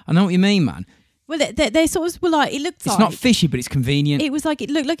read. I know what you mean, man. Well, they sort of were like, it's not fishy, but it's convenient. It was like, it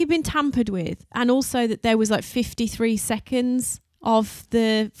looked like it'd been tampered with, and also that there was like 53 seconds of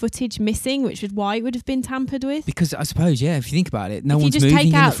the footage missing, which is why it would have been tampered with. Because I suppose, if you think about it, no one's moving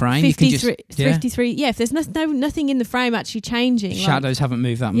in the frame. 53. If there's nothing in the frame actually changing, shadows haven't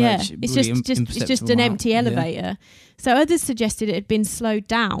moved that much. It's just an empty elevator. So others suggested it had been slowed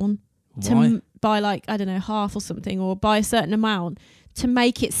down by like, I don't know, half or something, or by a certain amount, to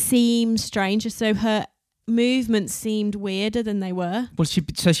make it seem stranger. So her movements seemed weirder than they were. Well,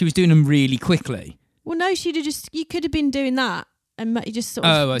 so she was doing them really quickly. Well, no, you could have been doing that and just sort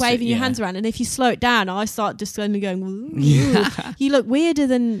of waving your hands around, and if you slow it down, I start just suddenly going, you look weirder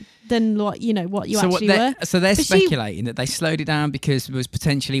than than what you actually were. So they're But speculating that they slowed it down because it was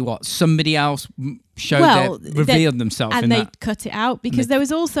potentially somebody else revealed themselves and in they that. cut it out because there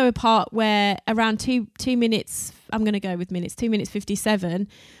was also a part where around 2 minutes. I'm going to go with minutes. 2 minutes 57.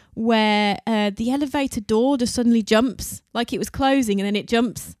 Where the elevator door just suddenly jumps, like it was closing, and then it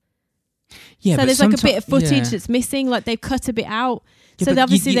jumps. Yeah, so there's like a bit of footage that's missing, like they've cut a bit out. Yeah, so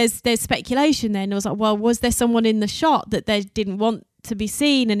obviously there's speculation then. It was like, well, was there someone in the shot that they didn't want to be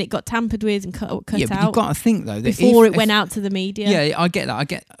seen and it got tampered with and cut out? But you've got to think though that before it went out to the media. Yeah, I get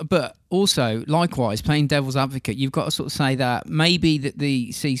that. But also, likewise, playing devil's advocate, you've got to sort of say that maybe that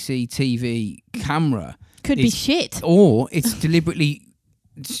the CCTV camera could be shit, or it's deliberately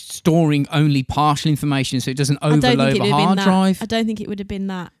storing only partial information so it doesn't overload the hard drive. I don't think it would have been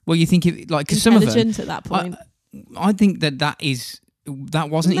that. Well, you think because some of them at that point. I think that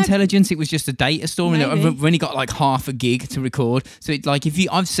wasn't intelligence. It was just a data store, and I've only got like half a gig to record. So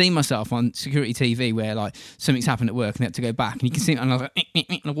I've seen myself on security TV where like something's happened at work and they had to go back, and you can see it, and I was like,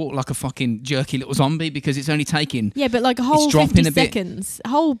 and I walk like a fucking jerky little zombie because it's only taking but like a whole 50 seconds, a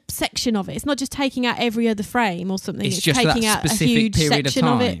whole section of it. It's not just taking out every other frame or something. It's just taking out a huge period section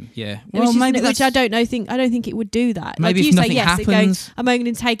of time. Of it. Yeah, well, maybe which I don't know. I don't think it would do that. Maybe like if nothing happens, I'm only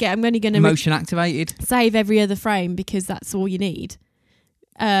going to take it. I'm only going to motion activated. Save every other frame because that's all you need.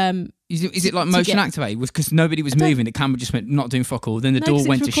 Is it like motion activated? Because nobody was moving, the camera just went not doing fuck all. Then the door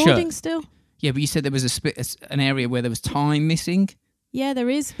went to shut. Still. Yeah, but you said there was an area where there was time missing. Yeah, there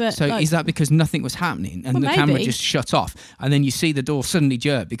is. But so is that because nothing was happening and the camera just shut off, and then you see the door suddenly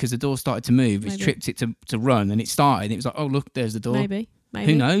jerk because the door started to move, which tripped it to run, and it started. And it was like, oh look, there's the door. Maybe.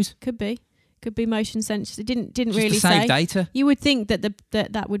 Who knows? Could be motion sensors. It didn't just really to save data. You would think that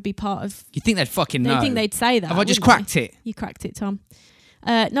that would be part of. You think they'd fucking know? I think they'd say that. Have I just cracked it? You cracked it, Tom.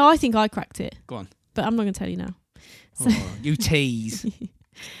 No, I think I cracked it. Go on. But I'm not going to tell you now. So, you tease.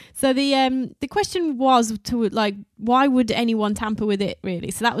 So the question was why would anyone tamper with it really?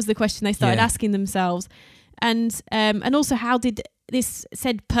 So that was the question they started asking themselves, and also how did this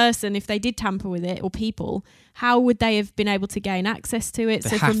said person, if they did tamper with it, or people, how would they have been able to gain access to it?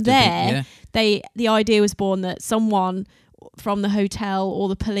 So from there, the idea was born that someone from the hotel or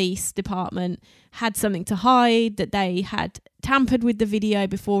the police department had something to hide, that they had tampered with the video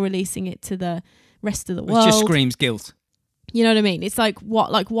before releasing it to the rest of the world. It just screams guilt. You know what I mean? It's like,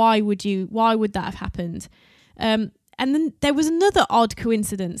 why would that have happened? And then there was another odd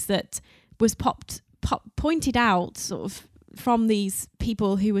coincidence that was pointed out sort of from these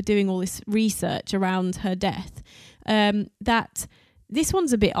people who were doing all this research around her death, that this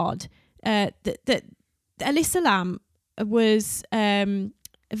one's a bit odd. That Elisa Lam was, the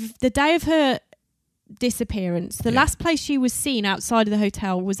day of her disappearance, the last place she was seen outside of the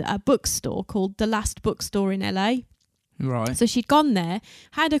hotel was at a bookstore called The Last Bookstore in LA. Right. So she'd gone there,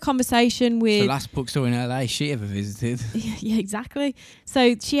 had a conversation with... The last bookstore in LA she ever visited. Yeah, exactly.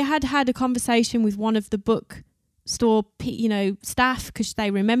 So she had a conversation with one of the bookstore, staff, because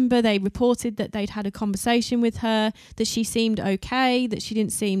they reported that they'd had a conversation with her, that she seemed okay, that she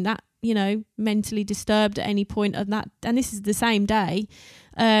didn't seem that, mentally disturbed at any point of that. And this is the same day.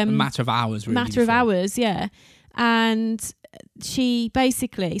 A matter of hours, really. Matter of hours, yeah. And she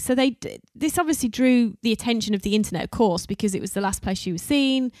basically, this obviously drew the attention of the internet, of course, because it was the last place she was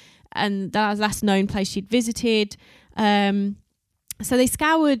seen and the last known place she'd visited. So they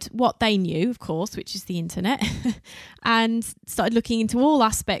scoured what they knew, of course, which is the internet, and started looking into all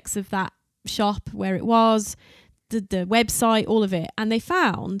aspects of that shop, where it was, the website, all of it. And they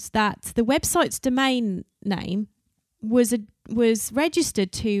found that the website's domain name was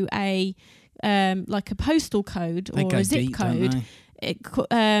registered to a like a postal code or a zip code. They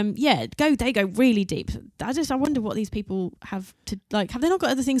go really deep. I wonder what these people have to have they not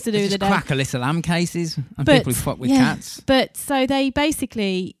got other things to do with the day? Crack Elisa Lam cases and people who fuck with cats. But so they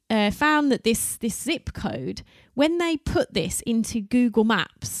basically found that this zip code, when they put this into Google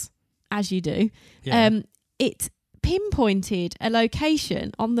Maps, as you do, it pinpointed a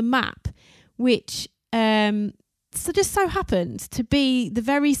location on the map which just so happened to be the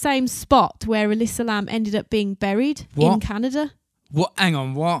very same spot where Elisa Lam ended up being buried in Canada. What? Hang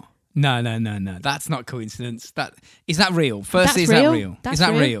on, what? No. That's not coincidence. Is that real? Firstly, is that real? Is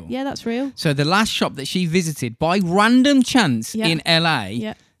that real? Yeah, that's real. So the last shop that she visited by random chance in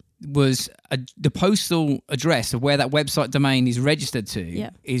LA was the postal address of where that website domain is registered to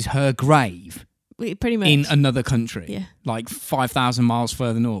is her grave. Pretty much. In another country. Like 5,000 miles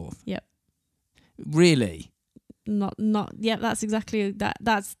further north. Yep. Really? Not. Yeah, that's exactly that.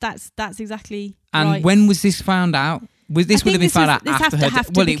 That's exactly. And right. when was this found out? This would have been found out after her death.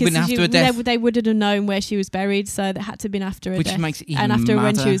 Well, it wouldn't after her death. They wouldn't have known where she was buried, so that had to have been after her Which death. makes it even and after madder.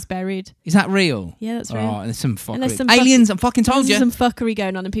 when she was buried. Is that real? Yeah, that's real. Oh, there's some fuckery. there's some Aliens, I fucking told you. There's some fuckery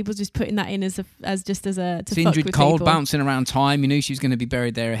going on, and people just putting that in as to fuck Indrid with Cold people. bouncing around time. You knew she was going to be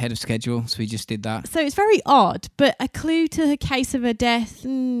buried there ahead of schedule, so we just did that. So it's very odd, but a clue to the case of her death,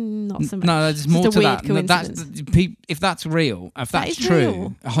 not so much. No, there's Just more a to weird that. No, coincidence. If that's real, if That that's is true,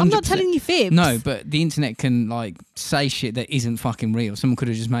 real. 100%. I'm not telling you fibs. No, but the internet can like say shit that isn't fucking real. Someone could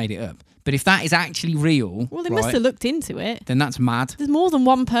have just made it up. But if that is actually real, Well, they must have looked into it. then that's mad. There's more than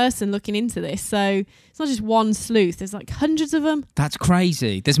one person looking into this, so it's not just one sleuth. There's like hundreds of them. That's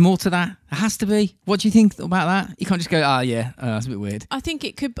crazy. There's more to that. It has to be. What do you think about that? You can't just go, that's a bit weird. I think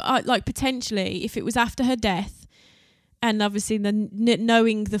it could, like potentially, if it was after her death, and obviously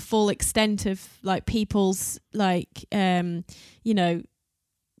knowing the full extent of like people's like,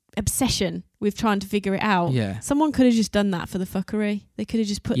 obsession with trying to figure it out. Yeah. Someone could have just done that for the fuckery. They could have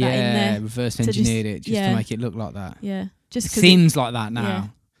just put that in there. Yeah, reverse engineered it just yeah. to make it look like that. Yeah. Just It because seems like that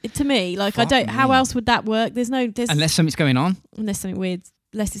now. to me, like Fuck how me. else would that work? There's Unless something's going on. unless something weird.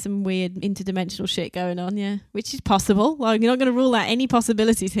 Unless there's some weird interdimensional shit going on, yeah, which is possible. Like you're not going to rule out any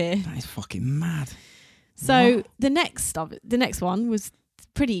possibilities here. That is fucking mad. So What? the next one was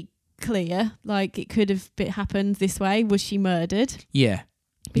pretty clear. Like it could have happened this way. Was she murdered? Yeah.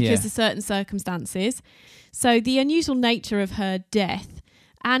 Because of certain circumstances. So the unusual nature of her death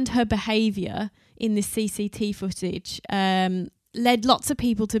and her behaviour in this CCTV footage led lots of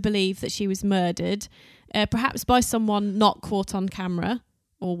people to believe that she was murdered, perhaps by someone not caught on camera,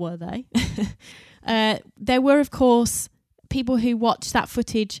 or were they? There were, of course, people who watched that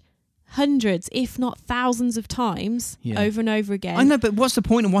footage hundreds, if not thousands of times over and over again. I know, but what's the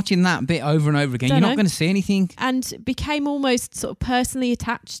point of watching that bit over and over again? You're not going to see anything. And became almost sort of personally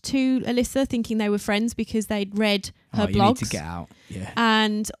attached to Alyssa, thinking they were friends because they'd read her blogs. You need to get out. Yeah.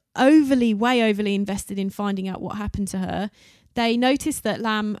 And way overly invested in finding out what happened to her. They noticed that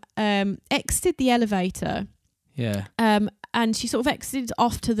Lam exited the elevator. Yeah. And she sort of exited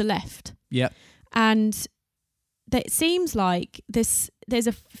off to the left. Yep. And it seems like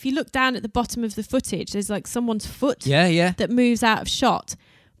if you look down at the bottom of the footage, there's like someone's foot that moves out of shot.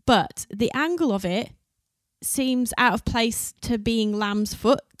 But the angle of it seems out of place to being Lam's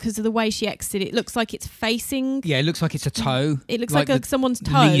foot because of the way she exited. It looks like it's facing. Yeah, it looks like it's a toe. It looks like someone's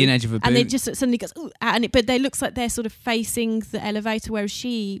toe. Leading edge of a boot. And it just suddenly goes, ooh, but it looks like they're sort of facing the elevator, whereas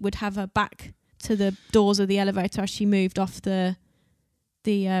she would have her back to the doors of the elevator as she moved off the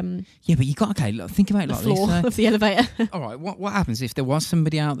yeah, but you got think about it like floor this. of the elevator. All right, what happens if there was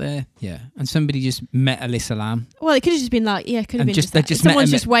somebody out there, and somebody just met Alyssa Lam? Well, it could have just been like, could have been someone's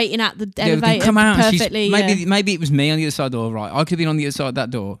just waiting at the they elevator come out perfectly. And maybe it was me on the other side of the door. Right, I could have been on the other side of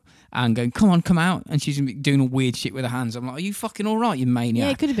that door and going, "Come on, come out," and she's doing all weird shit with her hands. I'm like, "Are you fucking all right, you maniac?" Yeah,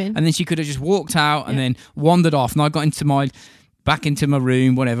 it could have been. And then she could have just walked out and then wandered off, and I got back into my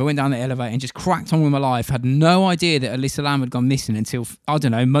room, whatever, went down the elevator and just cracked on with my life. Had no idea that Alyssa Lam had gone missing until, I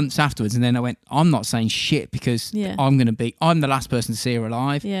don't know, months afterwards. And then I went, I'm not saying shit because I'm the last person to see her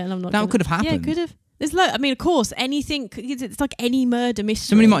alive. Yeah, and I'm not. That could have happened. Yeah, it could have. There's of course, anything. It's like any murder mystery.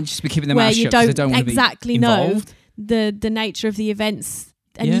 Somebody might just be keeping their mouth shut because they don't want to be involved. Know the nature of the events.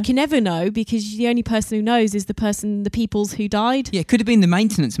 And you can never know because the only person who knows is the peoples who died. Yeah, it could have been the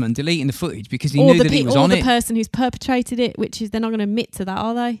maintenance man deleting the footage because he knew that he was on it. Or the person who's perpetrated it, which is they're not going to admit to that,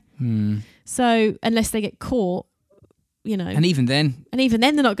 are they? So unless they get caught, And even then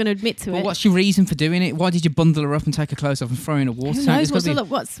they're not going to admit to it. What's your reason for doing it? Why did you bundle her up and take her clothes off and throw her in a water tank? Who knows?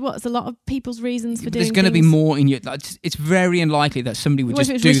 What's a lot of people's reasons for doing There's going to be more in you. It's very unlikely that somebody would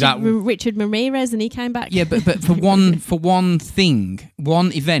just do that. Richard Ramirez and he came back. Yeah, but for one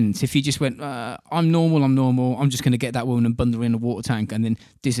event, if you just went, I'm normal, I'm just going to get that woman and bundle her in a water tank and then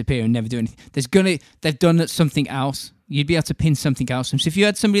disappear and never do anything. They've done something else. You'd be able to pin something else. So if you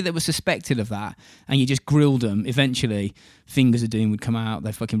had somebody that was suspected of that and you just grilled them, eventually Fingers of Doom would come out.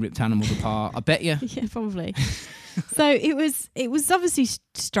 They fucking ripped animals apart. I bet you. Yeah, probably. So it was obviously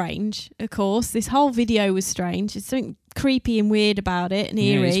strange, of course. This whole video was strange. There's something creepy and weird about it and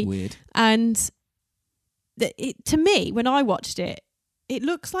eerie. Yeah, it's weird. And to me, when I watched it, it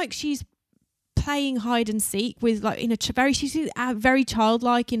looks like she's playing hide and seek with she's very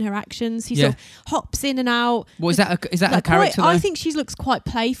childlike in her actions. She sort of hops in and out. Well, is that her character? I think she looks quite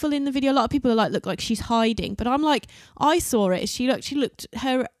playful in the video. A lot of people are look like she's hiding, but I'm like, I saw it. She looked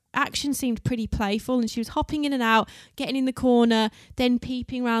her action seemed pretty playful, and she was hopping in and out, getting in the corner, then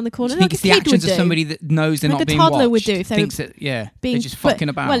peeping around the corner. I think it's the actions of somebody that knows they're not being watched. Like a toddler would do if they they're just fucking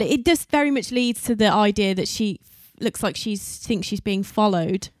about. Well, it just very much leads to the idea that she looks like thinks she's being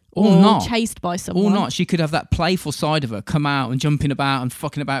followed or not chased by someone. Or not. She could have that playful side of her come out and jumping about and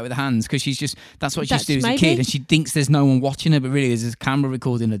fucking about with her hands because that's what she used to do as a kid, and she thinks there's no one watching her, but really there's a camera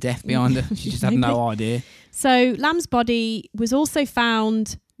recording her death behind her. She just had no idea. So Lam's body was also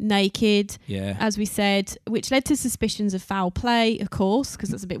found naked, as we said, which led to suspicions of foul play, of course, because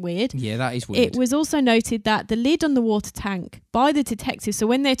that's a bit weird. Yeah, that is weird. It was also noted that the lid on the water tank by the detectives, so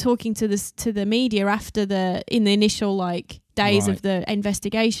when they're talking to the media after in the initial days of the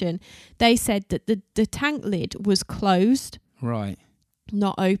investigation, they said that the tank lid was closed, right,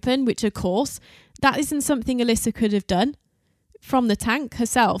 not open, which of course that isn't something Alyssa could have done from the tank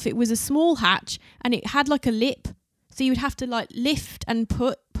herself. It was a small hatch and it had a lip. So you would have to lift and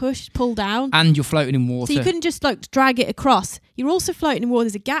pull down. And you're floating in water. So you couldn't just drag it across. You're also floating in water.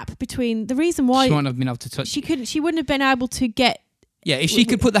 There's a gap between the reason why she wouldn't have been able to touch. She wouldn't have been able to get. Yeah, if she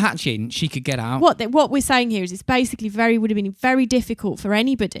could put the hatch in, she could get out. What we're saying here is it's basically would have been very difficult for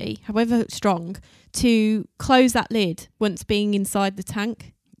anybody, however strong, to close that lid once being inside the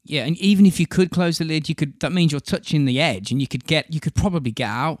tank. Yeah, and even if you could close the lid, that means you're touching the edge, and you could probably get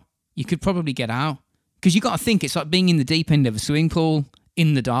out. You could probably get out. Because you got to think it's like being in the deep end of a swimming pool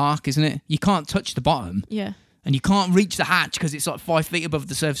in the dark, isn't it? You can't touch the bottom. Yeah. And you can't reach the hatch because it's 5 feet above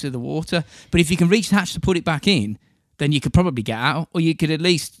the surface of the water. But if you can reach the hatch to put it back in, then you could probably get out, or you could at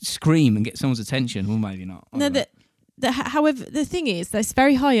least scream and get someone's attention. Well, maybe not. However, the thing is, that's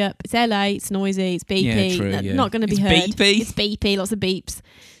very high up. It's LA. It's noisy. It's beepy. Yeah, true, Not going to be heard. Beepy. It's beepy. Lots of beeps.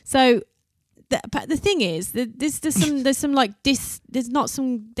 So. But the thing is, there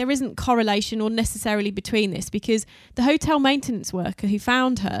isn't correlation or necessarily between this, because the hotel maintenance worker who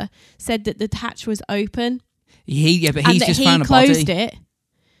found her said that the hatch was open. But he's just found a body. He closed it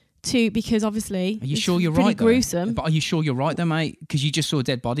because obviously. Are you sure you're right? Gruesome. But are you sure you're right though, mate? Because you just saw a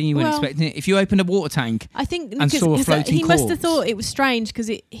dead body and you weren't expecting it. If you opened a water tank, I think, and saw a floating he corpse, must have thought it was strange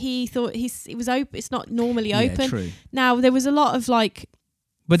because he thought it was open. It's not normally open. Yeah, true. Now there was a lot of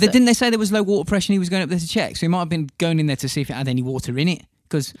But didn't they say there was low water pressure and he was going up there to check? So he might have been going in there to see if it had any water in it.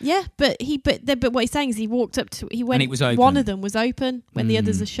 But what he's saying is he walked up to, he went, and it was open. One of them was open when the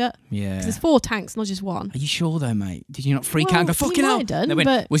others are shut. Yeah. 'Cause there's 4 tanks, not just one. Are you sure though, mate? Did you not freak out and go, fucking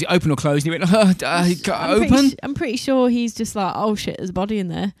hell? Was it open or closed? And he went, open? I'm pretty sure he's just like, oh shit, there's a body in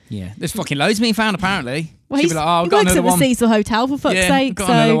there. Yeah. There's fucking loads being found apparently. Well, She'd be like, I've he got works another at one. the Cecil Hotel, for fuck's sake. Got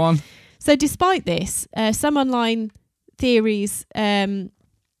another one. So despite this, some online theories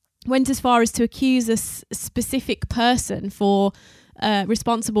went as far as to accuse a specific person for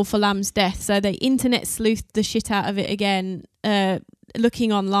responsible for Lam's death. So they internet sleuthed the shit out of it again,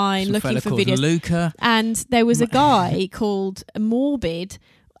 looking online, looking for videos. Luca. And there was a guy called Morbid,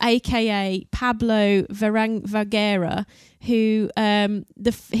 aka Pablo Vergara, who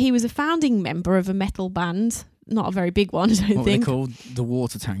he was a founding member of a metal band, not a very big one, I don't think. What were they called? The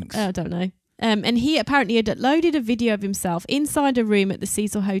Water Tanks. I don't know. And he apparently had uploaded a video of himself inside a room at the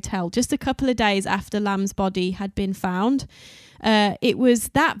Cecil Hotel just a couple of days after Lam's body had been found. It was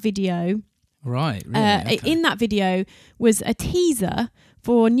that video. Right. Really? Okay. In that video was a teaser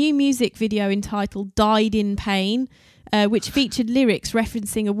for a new music video entitled Died in Pain, which featured lyrics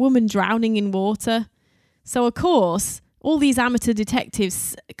referencing a woman drowning in water. So, of course, all these amateur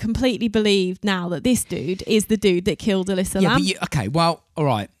detectives completely believed now that this dude is the dude that killed Alyssa Lam. Okay, well, all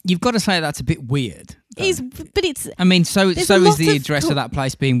right. You've got to say that's a bit weird. But it's. I mean, so is the address of that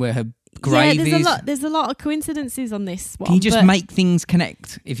place being where her grave is. There's a lot of coincidences on this one. Can you just make things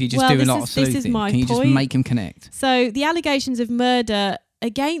connect if you just do a lot of sleuthing? This is my Can you just make them connect? So the allegations of murder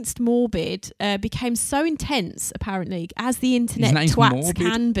against Morbid became so intense, apparently, as the internet twats Morbid?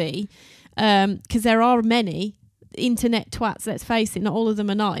 can be, because there are many internet twats, let's face it, not all of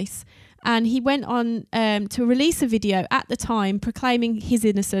them are nice. And he went on to release a video at the time proclaiming his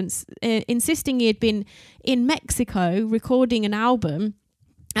innocence, insisting he had been in Mexico recording an album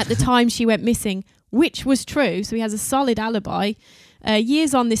at the time she went missing, which was true. So he has a solid alibi.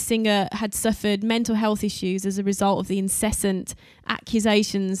 Years on, this singer had suffered mental health issues as a result of the incessant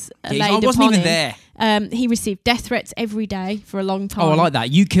accusations laid upon him. I wasn't even there. He received death threats every day for a long time. Oh, I like that.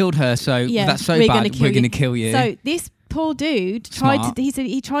 You killed her, so that's so bad. We're going to kill you. So this poor dude tried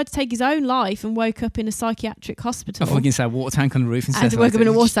to take his own life and woke up in a psychiatric hospital. I thought you can say water tank on the roof and woke up in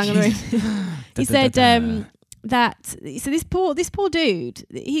a water tank on the roof. He said this poor dude,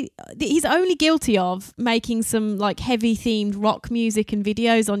 he's only guilty of making some heavy themed rock music and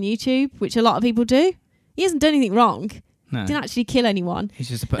videos on YouTube, which a lot of people do. He hasn't done anything wrong. No. Didn't actually kill anyone. He's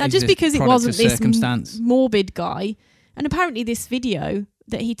just because it wasn't this Morbid guy, and apparently this video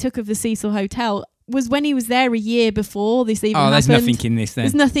that he took of the Cecil Hotel was when he was there a year before this even happened. There's nothing in this then.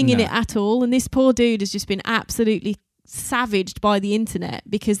 There's nothing in it at all, and this poor dude has just been absolutely savaged by the internet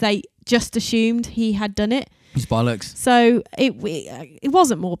because they just assumed he had done it. It's bollocks. So it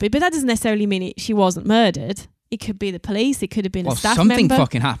wasn't morbid, but that doesn't necessarily mean she wasn't murdered. It could be the police. It could have been a staff something member.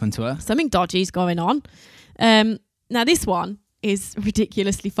 fucking happened to her. Something dodgy's going on. Now this one is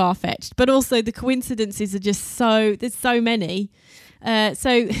ridiculously far-fetched, but also the coincidences are just there's so many.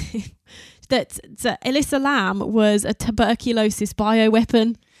 So Elisa Lam was a tuberculosis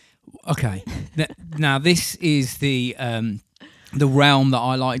bioweapon. Okay. Now this is the realm that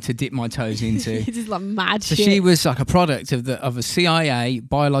I like to dip my toes into. This is like mad so shit. She was like a product of a CIA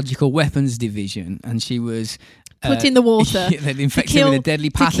biological weapons division, and she was put in the water. They'd infected her with a deadly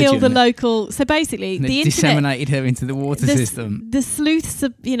pathogen. To kill the local. So basically, and the internet disseminated her into the water system. The sleuths,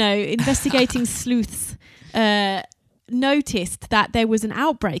 investigating sleuths, noticed that there was an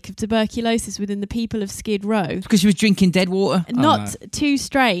outbreak of tuberculosis within the people of Skid Row. Because she was drinking dead water? Not too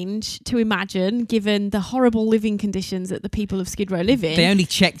strange to imagine, given the horrible living conditions that the people of Skid Row live in. They only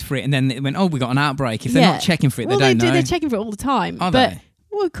checked for it and then they went, we got an outbreak. If they're not checking for it, they don't know. They're checking for it all the time. Are they?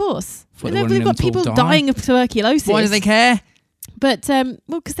 Well, of course. They've got people dying of tuberculosis. Why do they care? But,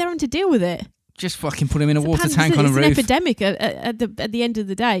 because they're having to deal with it. Just fucking put them in a water tank on a roof. It's an epidemic at the end of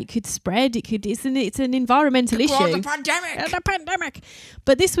the day. It could spread. It's an environmental issue. The pandemic.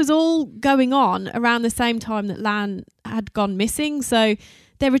 But this was all going on around the same time that Lan had gone missing. So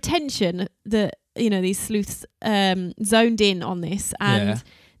their attention, these sleuths zoned in on this, and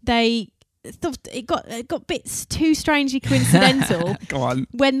they thought it got bits too strangely coincidental. Go on.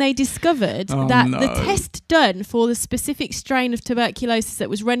 When they discovered that the test done for the specific strain of tuberculosis that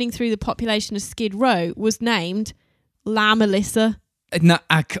was running through the population of Skid Row was named Lam-Elisa. No,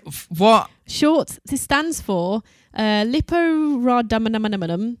 what? Short, this stands for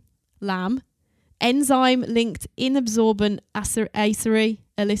liporadamanamanum, LAM, enzyme-linked inabsorbent aceri,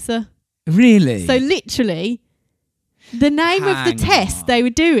 ELISA. Really? So literally, the name of the test they were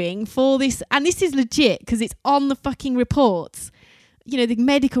doing for this, and this is legit because it's on the fucking reports, the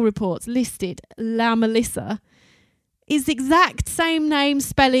medical reports listed, Lam-Elisa, is the exact same name,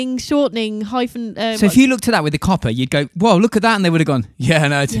 spelling, shortening, hyphen. So if you looked at that with the copper, you'd go, whoa, look at that, and they would have gone, yeah,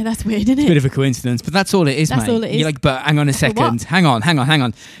 no, that's weird, isn't it? It's a bit of a coincidence, but that's all it is, that's mate. All it is. You're like, but hang on a second. Hang on.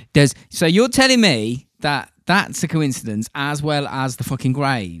 So you're telling me that that's a coincidence as well as the fucking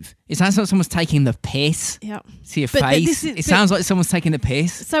grave? It sounds like someone's taking the piss. Yeah. See your face? It sounds like someone's taking the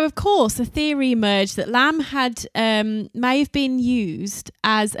piss. So, of course, a theory emerged that Lam had may have been used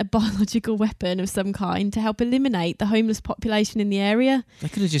as a biological weapon of some kind to help eliminate the homeless population in the area. They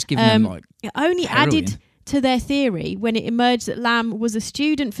could have just given them, it only heroin. added to their theory when it emerged that Lam was a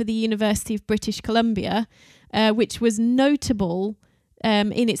student for the University of British Columbia, which was notable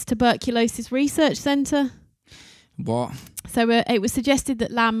in its tuberculosis research centre. What? So it was suggested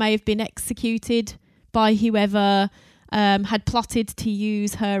that Lam may have been executed by whoever had plotted to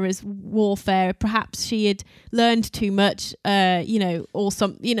use her as warfare. Perhaps she had learned too much, or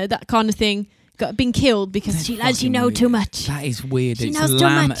that kind of thing. Been killed because she know too much. That is weird. She it's knows too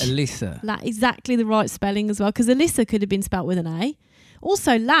much. Lam-Elisa. Exactly the right spelling as well, because Elisa could have been spelt with an A.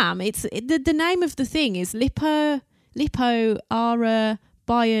 Also, Lam. It's the name of the thing is lipo ara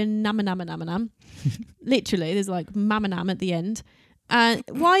bionamanamanam. Literally, there's like mamanam at the end.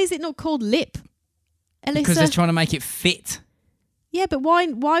 Why is it not called lip, Elisa? Because they're trying to make it fit. Yeah, but why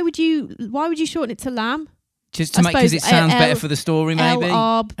would you shorten it to Lam? Just to make, because it sounds better for the story, maybe.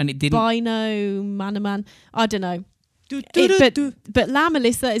 And it didn't. Bino manaman. I don't know. But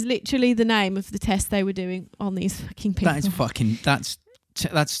Lam-Elisa is literally the name of the test they were doing on these fucking people.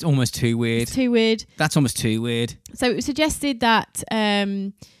 That's almost too weird. It's too weird. That's almost too weird. So it was suggested that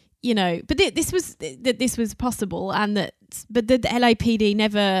but this was possible, and but the LAPD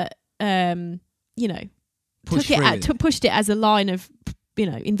never pushed it as a line of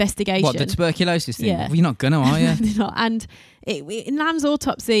investigation. What, the tuberculosis thing? Yeah. Well, you're not gonna, are you? They're not. And in Lam's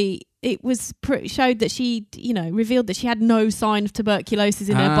autopsy, it was showed that she, revealed that she had no sign of tuberculosis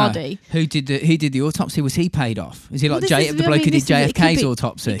in her body. Who did the autopsy? Was he paid off? Is he like the bloke who did JFK's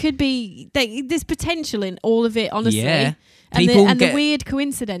autopsy? It could be. There's potential in all of it, honestly. Yeah. And the weird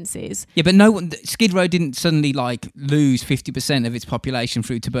coincidences. Yeah, but no one. Skid Row didn't suddenly lose 50% of its population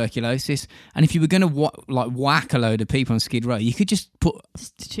through tuberculosis. And if you were going to whack a load of people on Skid Row, you could just put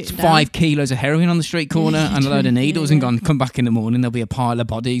 5 kilos of heroin on the street corner and a load of needles and come back in the morning. There'll be a pile of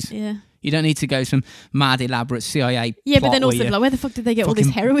bodies. Yeah. You don't need to go some mad elaborate CIA. Yeah, but then also where the fuck did they get all this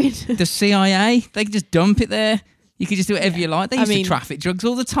heroin? The CIA, they could just dump it there. You could just do whatever you like. They used to traffic drugs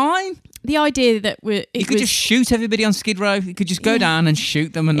all the time. The idea that you could just shoot everybody on Skid Row. You could just go down and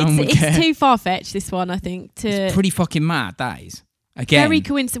shoot them and no one would care. It's too far-fetched, this one, I think. It's pretty fucking mad, that is. Again, very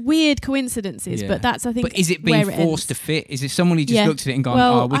weird coincidences, but that's, I think, but is it being forced to fit? Is it someone who just looked at it and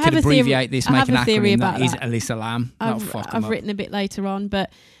gone, we could abbreviate this, make an acronym that is Alyssa Lamb? I've written a bit later on, but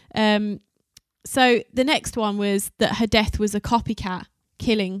so the next one was that her death was a copycat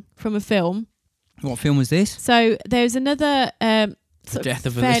killing from a film. What film was this? So there's another sort death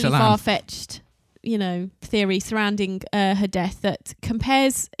of of Alyssa fairly Lamb. far-fetched, theory surrounding her death that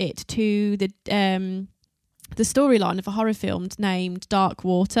compares it to the storyline of a horror film named Dark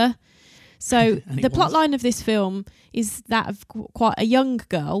Water. So the plot line of this film is that of quite a young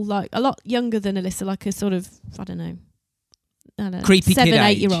girl, like a lot younger than Alyssa, like a sort of, I don't know, creepy 7, kid 8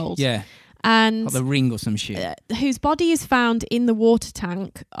 age. year old. Yeah. And Like The Ring or some shit. whose body is found in the water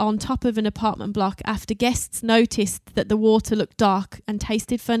tank on top of an apartment block after guests noticed that the water looked dark and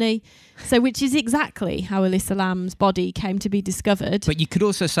tasted funny. So, which is exactly how Alyssa Lamb's body came to be discovered. But you could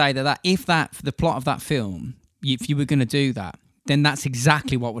also say that if the plot of that film, if you were going to do that, then that's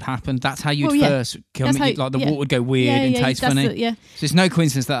exactly what would happen. That's how you'd first come. Like the water would go weird and taste funny. So there's no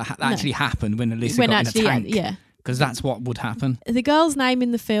coincidence that actually happened when Alyssa got in a tank. Yeah. Because that's what would happen. The girl's name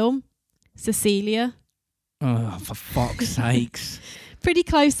in the film, Cecilia. Oh, for fuck's sakes. Pretty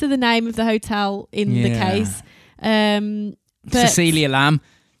close to the name of the hotel in the case. But Cecilia Lamb.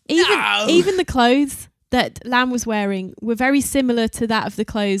 Even the clothes that Lamb was wearing were very similar to that of the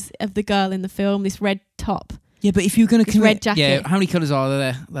clothes of the girl in the film, this red top. Yeah, but if you're going to commit... red jacket. Yeah, how many colours are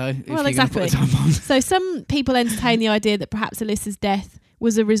there, though? Well, exactly. So some people entertain the idea that perhaps Alyssa's death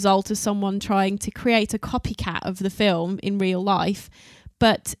was a result of someone trying to create a copycat of the film in real life.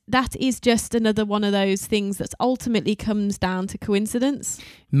 But that is just another one of those things that ultimately comes down to coincidence.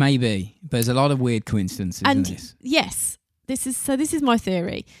 Maybe. But there's a lot of weird coincidences in this. Yes, this is my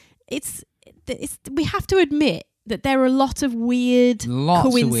theory. We have to admit that there are a lot of weird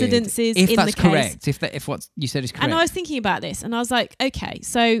coincidences in the case. If that's correct, if what you said is correct. And I was thinking about this, and I was like, okay,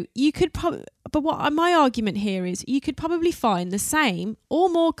 so you could probably, but what my argument here is, you could probably find the same or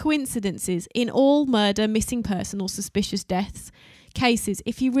more coincidences in all murder, missing person, or suspicious deaths cases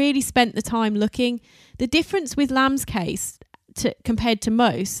if you really spent the time looking. The difference with Lamb's case compared to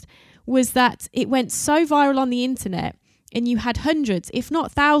most was that it went so viral on the internet, and you had hundreds, if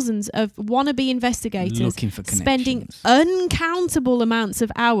not thousands, of wannabe investigators spending uncountable amounts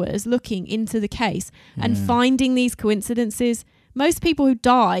of hours looking into the case and finding these coincidences. Most people who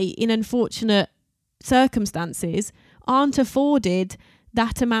die in unfortunate circumstances aren't afforded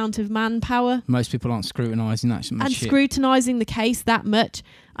that amount of manpower. Most people aren't scrutinising that much and shit. Scrutinising the case that much.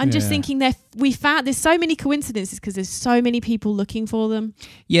 I'm just thinking there's so many coincidences because there's so many people looking for them.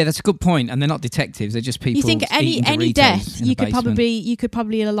 Yeah, that's a good point. And they're not detectives; they're just people. You think any death you could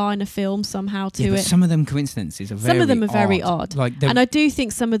probably align a film somehow to it. But some of them coincidences are very odd. Some of them are very odd, and I do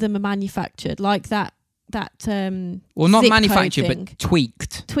think some of them are manufactured, like that. Well, not manufactured, but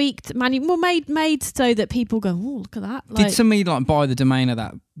tweaked. Made so that people go, oh, look at that. Did somebody buy the domain of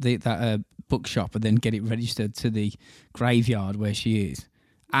that bookshop and then get it registered to the graveyard where she is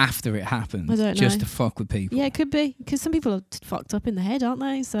after it happened? I don't know. Just to fuck with people. Yeah, it could be, because some people are fucked up in the head, aren't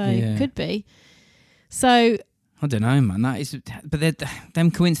they? So it could be. So I don't know, man. That is, but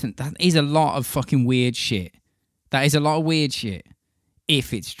them coincidence. That is a lot of fucking weird shit. That is a lot of weird shit.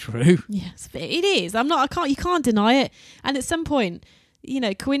 If it's true. Yes, it is. You can't deny it. And at some point,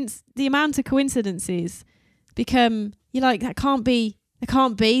 the amount of coincidences become, you're like, there can't be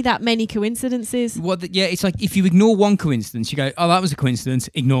that many coincidences. It's like if you ignore one coincidence, you go, oh, that was a coincidence,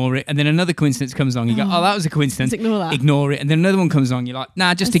 ignore it. And then another coincidence comes along, you go, oh, that was a coincidence, ignore it. And then another one comes along, you're like,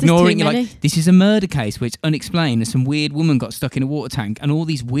 nah, just ignore it. And you're like, this is a murder case where it's unexplained and some weird woman got stuck in a water tank and all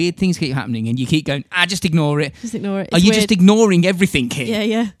these weird things keep happening and you keep going, just ignore it. Just ignore it. Are you just ignoring everything here?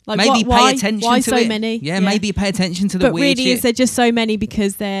 Yeah. Like, maybe pay attention to it. Why so many? Yeah, maybe pay attention to the weird shit. But really, is there just so many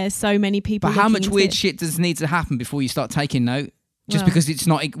because there's so many people? But how much weird shit does need to happen before you start taking note? Just because it's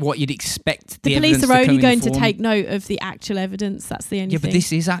not what you'd expect. The police are only going to take note of the actual evidence. That's the only thing. Yeah, but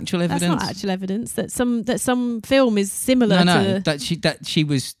this is actual evidence. That's not actual evidence. That some film is similar. No. That she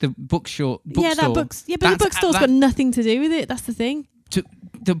was the bookstore. Yeah, but the bookstore's got nothing to do with it. That's the thing.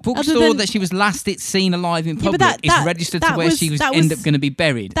 The bookstore that she was last seen alive in public is registered to where she was end up going to be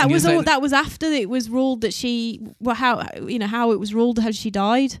buried. That was after it was ruled that how it was ruled how she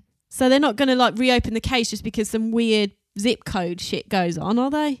died. So they're not going to reopen the case just because some weird zip code shit goes on, are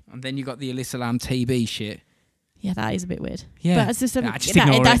they? And then you got the Alyssa Lamb TB shit. Yeah, that is a bit weird. Yeah, but it's just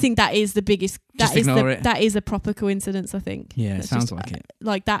I think that is the biggest. That is a proper coincidence. I think. Yeah, it sounds like it.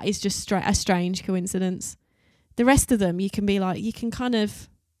 Like that is just a strange coincidence. The rest of them, you can be like, you can kind of,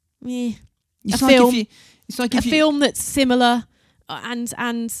 a film that's similar,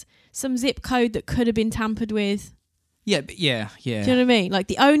 and some zip code that could have been tampered with. Yeah. Do you know what I mean? Like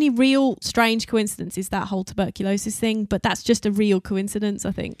the only real strange coincidence is that whole tuberculosis thing, but that's just a real coincidence,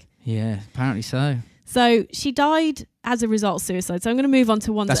 I think. Yeah, apparently so. So she died as a result of suicide. So I'm going to move on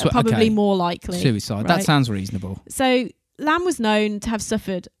to ones that are probably more likely. Suicide. Right? That sounds reasonable. So Lamb was known to have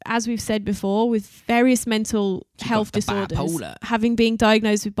suffered, as we've said before, with various mental health disorders, having been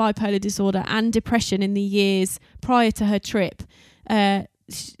diagnosed with bipolar disorder and depression in the years prior to her trip.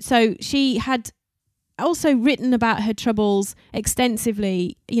 So she had also written about her troubles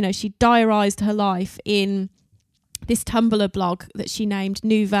extensively. You know, she diarised her life in this Tumblr blog that she named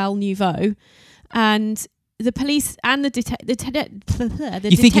Nouvelle Nouveau. And the police and the detectives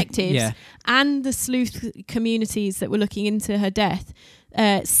and the sleuth communities that were looking into her death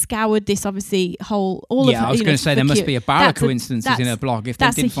scoured this, obviously, whole... I was going to say, there must be a barrel of coincidences in her blog if they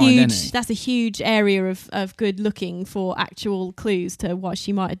didn't find any. That's a huge area of good looking for actual clues to why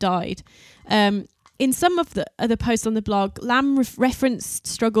she might have died. In some of the other posts on the blog, Lamb referenced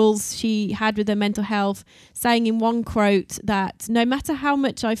struggles she had with her mental health, saying in one quote that no matter how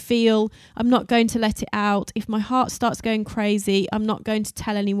much I feel, I'm not going to let it out. If my heart starts going crazy, I'm not going to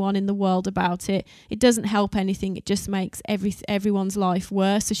tell anyone in the world about it. It doesn't help anything. It just makes everyone's life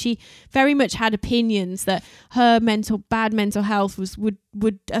worse. So she very much had opinions that her bad mental health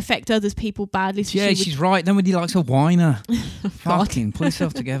would affect others people badly. So she's right. Nobody likes a whiner. Fucking pull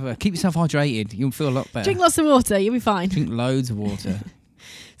yourself together. Keep yourself hydrated. You'll feel a lot better. Drink lots of water. You'll be fine. Drink loads of water.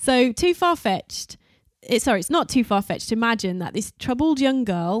 So it's not too far-fetched to imagine that this troubled young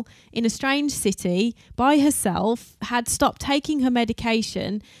girl in a strange city by herself had stopped taking her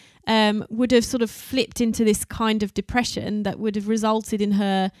medication, would have sort of flipped into this kind of depression that would have resulted in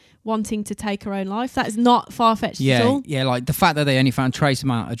her wanting to take her own life. That is not far-fetched at all. Yeah, like the fact that they only found trace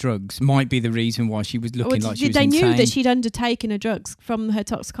amount of drugs might be the reason why she was looking like she was insane. They knew that she'd undertaken her drugs from her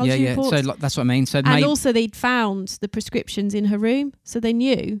toxicology reports. So that's what I mean. Also they'd found the prescriptions in her room, so they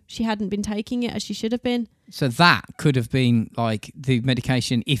knew she hadn't been taking it as she should have been. So that could have been like the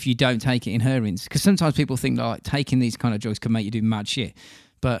medication if you don't take it in her instance. Because sometimes people think like taking these kind of drugs can make you do mad shit,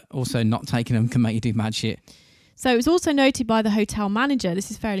 but also not taking them can make you do mad shit. So it was also noted by the hotel manager, this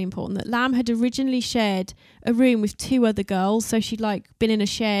is fairly important, that Lamb had originally shared a room with two other girls. So she'd been in a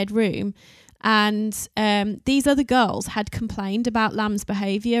shared room. And these other girls had complained about Lamb's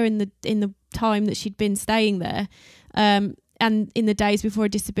behaviour in the time that she'd been staying there. And in the days before her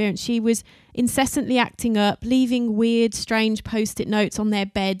disappearance, she was incessantly acting up, leaving weird, strange post-it notes on their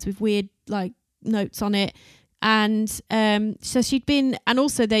beds with weird notes on it. And so she'd been, and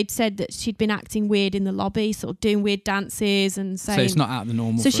also they'd said that she'd been acting weird in the lobby, sort of doing weird dances and saying. So it's not out of the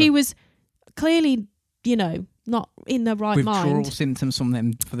normal. So she was clearly, not in the right mind. Withdrawal symptoms from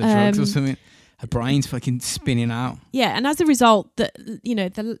them for the drugs or something. Her brain's fucking spinning out. Yeah, and as a result,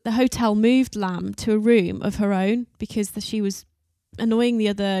 the hotel moved Lamb to a room of her own because she was annoying the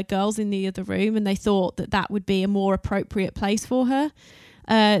other girls in the other room, and they thought that would be a more appropriate place for her.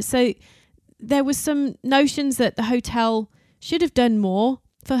 So there was some notions that the hotel should have done more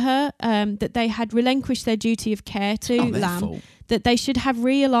for her, that they had relinquished their duty of care to Lamb, that they should have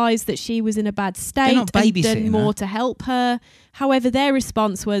realised that she was in a bad state and done more to help her. However, their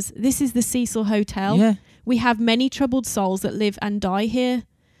response was, this is the Cecil Hotel. Yeah. We have many troubled souls that live and die here.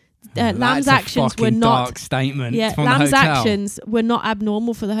 Lamb's actions were not... dark statement. Yeah, Lamb's actions were not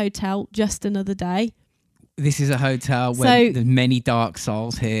abnormal for the hotel, just another day. This is a hotel where there's many dark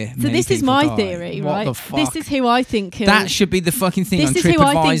souls here. So this is my theory, right? What the fuck? This is who I think killed... That should be the fucking thing on TripAdvisor. This is who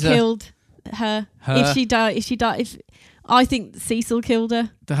I think killed her. If she died... I think Cecil killed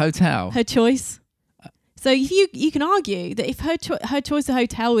her. The hotel? Her choice. So if you can argue that if her choice of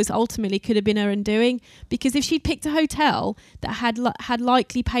hotel was ultimately could have been her undoing, because if she'd picked a hotel that had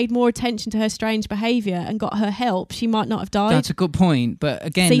likely paid more attention to her strange behaviour and got her help, she might not have died. That's a good point, but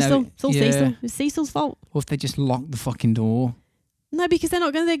again, Cecil, it's all Cecil. It's Cecil's fault. Or if they just locked the fucking door. No, because they're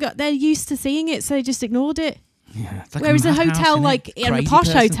not going. They're used to seeing it, so they just ignored it. Yeah, whereas a hotel in a posh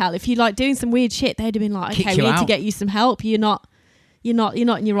hotel, if you're doing some weird shit, they'd have been like, okay, we need to get you some help. You're not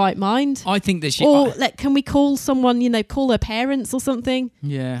in your right mind. I think that she... Or can we call someone, call her parents or something?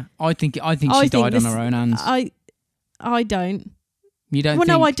 Yeah, I think she died on her own hands. I don't. You don't think...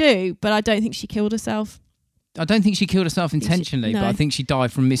 Well, no, I do, but I don't think she killed herself. I don't think she killed herself intentionally, but I think she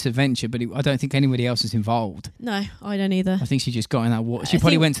died from misadventure, but I don't think anybody else is involved. No, I don't either. I think she just got in that water. She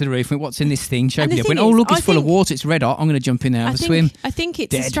probably went to the roof and went, what's in this thing? Showed me up. Went, oh, look, it's full of water. It's red hot. I'm going to jump in there and have a swim. I think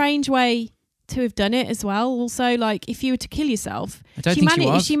it's a strange way to have done it as well. Also, if you were to kill yourself,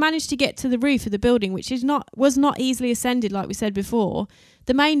 she managed to get to the roof of the building, which was not easily ascended, like we said before.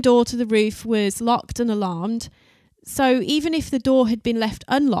 The main door to the roof was locked and alarmed. So even if the door had been left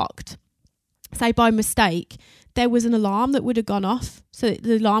unlocked, say by mistake, there was an alarm that would have gone off. So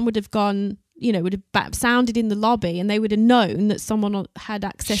the alarm would have gone, would have sounded in the lobby, and they would have known that someone had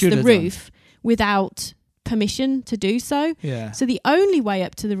accessed the roof without permission to do so. Yeah. So the only way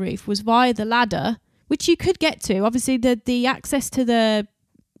up to the roof was via the ladder, which you could get to. Obviously, the access to the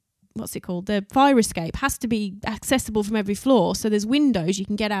the fire escape has to be accessible from every floor. So there's windows you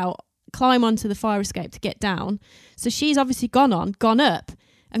can get out, climb onto the fire escape to get down. So she's obviously gone up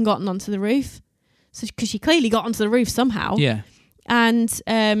and gotten onto the roof. So because she clearly got onto the roof somehow. Yeah. And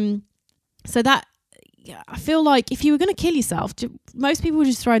so that, I feel like if you were going to kill yourself, most people were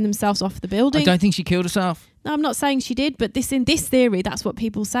just throwing themselves off the building. I don't think she killed herself. No, I'm not saying she did, but in this theory, that's what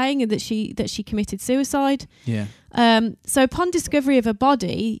people are saying, that she committed suicide. Yeah. So upon discovery of a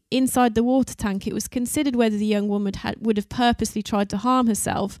body inside the water tank, it was considered whether the young woman would have purposely tried to harm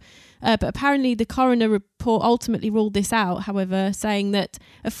herself. But apparently the coroner report ultimately ruled this out, however, saying that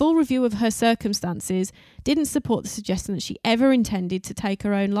a full review of her circumstances didn't support the suggestion that she ever intended to take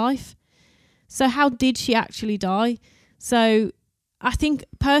her own life. So how did she actually die? So I think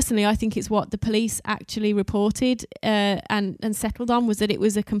it's what the police actually reported and settled on, was that it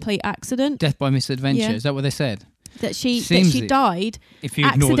was a complete accident. Death by misadventure. Yeah. Is that what they said? That she died if you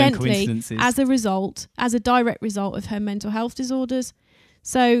ignore them accidentally coincidences. as a direct result of her mental health disorders.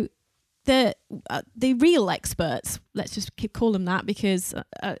 So the real experts, let's just call them that, because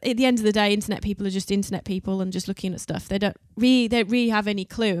at the end of the day, internet people are just internet people and just looking at stuff. They don't really have any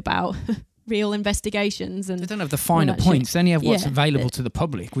clue about real investigations, and they don't have the finer points. They only have what's available to the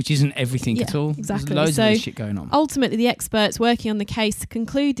public, which isn't everything at all. Exactly. There's loads of this shit going on. Ultimately, the experts working on the case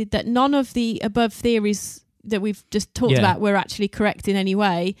concluded that none of the above theories that we've just talked about were actually correct in any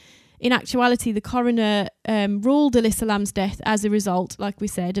way. In actuality, the coroner ruled Alyssa Lamb's death as a result, like we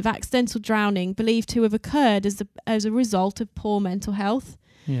said, of accidental drowning, believed to have occurred as a result of poor mental health.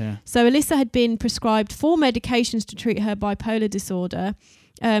 Yeah. So Alyssa had been prescribed 4 medications to treat her bipolar disorder.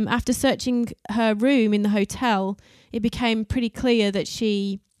 After searching her room in the hotel, it became pretty clear that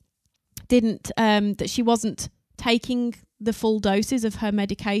she wasn't taking the full doses of her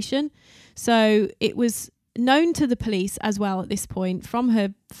medication. So it was known to the police as well at this point from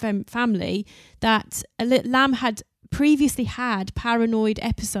her family that Lamb had previously had paranoid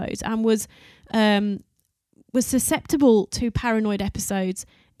episodes and was susceptible to paranoid episodes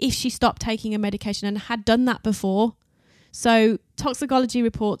if she stopped taking her medication, and had done that before. So toxicology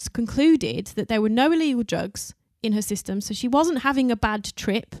reports concluded that there were no illegal drugs in her system, so she wasn't having a bad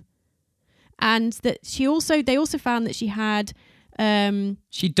trip, and that they also found that she had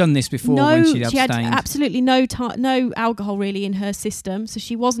she'd done this before when she'd abstained. She had absolutely no alcohol really in her system, so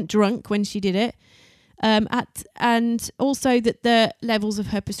she wasn't drunk when she did it. And also that the levels of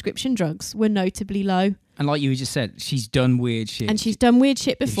her prescription drugs were notably low. And like you just said, she's done weird shit. And she's done weird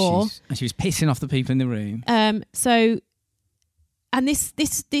shit before. And she was pissing off the people in the room. And this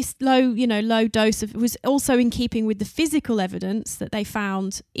low dose of was also in keeping with the physical evidence that they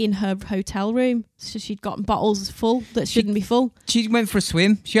found in her hotel room. So she'd gotten bottles full that shouldn't be full. She went for a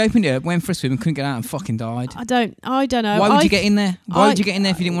swim. She opened it up, went for a swim, and couldn't get out and fucking died. I don't know. Why would you get in there? Why would you get in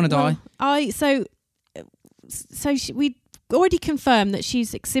there if you didn't want to die? We already confirmed that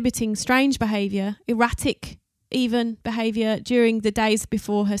she's exhibiting strange behaviour, erratic even behaviour during the days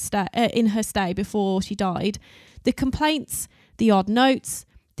before her stay before she died. The complaints, the odd notes,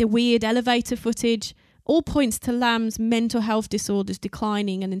 the weird elevator footage, all points to Lamb's mental health disorders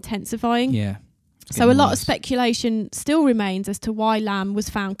declining and intensifying. Yeah. So a lot of speculation still remains as to why Lamb was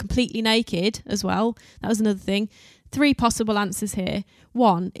found completely naked as well. That was another thing. 3 possible answers here.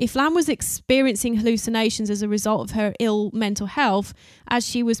 1, if Lamb was experiencing hallucinations as a result of her ill mental health, as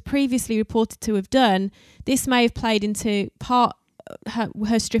she was previously reported to have done, this may have played into part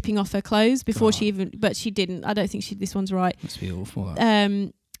her stripping off her clothes before but she didn't. I don't think this one's right. Must be awful.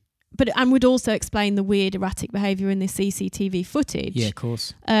 And would also explain the weird erratic behaviour in the CCTV footage. Yeah, of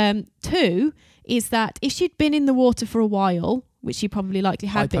course. 2 is that if she'd been in the water for a while, which she probably likely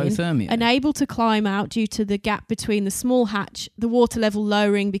had been, unable to climb out due to the gap between the small hatch, the water level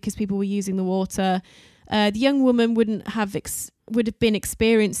lowering because people were using the water, the young woman would have been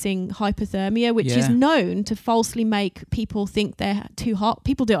experiencing hypothermia, which is known to falsely make people think they're too hot.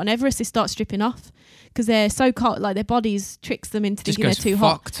 People do it on Everest. They start stripping off because they're so cold, like their bodies tricks them into thinking they're too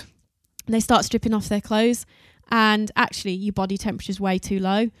hot. And they start stripping off their clothes, and actually your body temperature is way too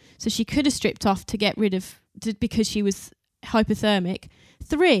low. So she could have stripped off to get rid of, because she was hypothermic.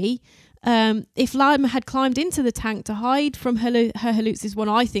 3, if Lamb had climbed into the tank to hide from her hallucinations, one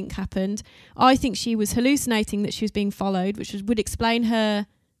I think happened. I think she was hallucinating that she was being followed, which would explain her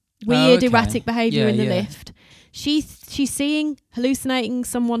weird erratic behaviour in the lift. She's hallucinating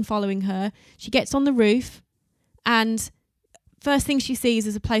someone following her. She gets on the roof. And first thing she sees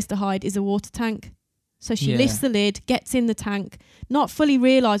as a place to hide is a water tank. So she lifts the lid, gets in the tank, not fully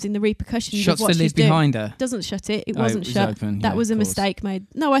realising the repercussions Shuts of what the lid she's doing. behind her. Doesn't shut it. It Oh, wasn't it was shut. open. That Yeah, was a of course. mistake made.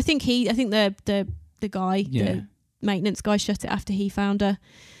 No, I think the guy, the maintenance guy, shut it after he found her.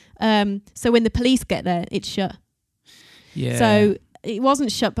 So when the police get there, it's shut. Yeah. So it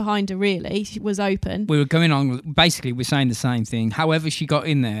wasn't shut behind her, really. It was open. We were going on. Basically, we're saying the same thing. However, she got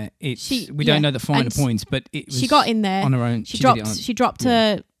in there. We don't know the finer points, but she got in there on her own. She dropped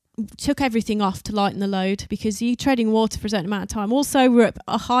her. Took everything off to lighten the load, because you treading water for a certain amount of time. Also, we're up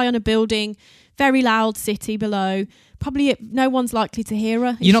high on a building, very loud city below. Probably no one's likely to hear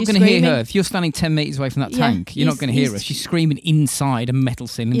her. You're not going to hear her. If you're standing 10 metres away from that tank, you're not going to hear her. She's She's screaming inside a metal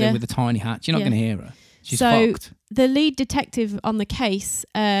cylinder with a tiny hatch. You're not going to hear her. She's fucked. The lead detective on the case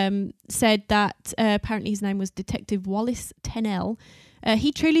said that apparently his name was Detective Wallace Tennell.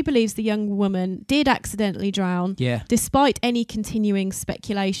 He truly believes the young woman did accidentally drown, despite any continuing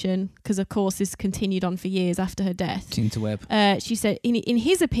speculation, because of course this continued on for years after her death. Interweb. She said, in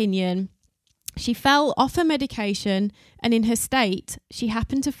his opinion, she fell off her medication, and in her state, she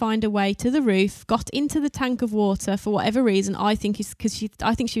happened to find a way to the roof, got into the tank of water for whatever reason. I think it's because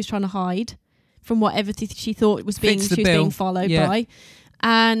I think she was trying to hide from whatever she thought was being followed by,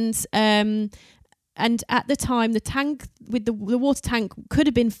 and at the time, the tank with the water tank could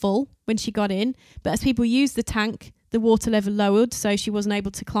have been full when she got in, but as people used the tank, the water level lowered, so she wasn't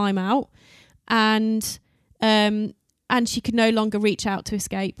able to climb out, and she could no longer reach out to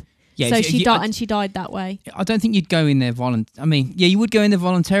escape. Yeah, so she died that way. I don't think you'd go in there you would go in there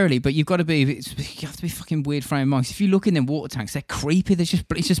voluntarily, but you've got to be. You have to be fucking weird frame of mind. If you look in them water tanks, they're creepy. It's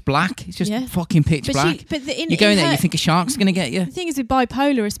just black. It's just fucking pitch black. You go in there, you think a shark's going to get you. The thing is with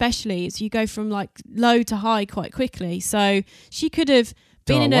bipolar, especially, is you go from like low to high quite quickly. So she could have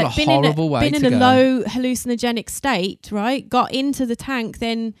been in a low hallucinogenic state, right? Got into the tank,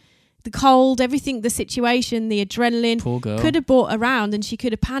 then the cold, everything, the situation, the adrenaline could have brought around, and she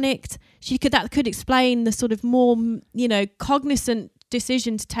could have panicked. That could explain the sort of more, cognizant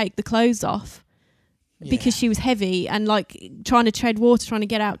decision to take the clothes off because she was heavy and like trying to tread water, trying to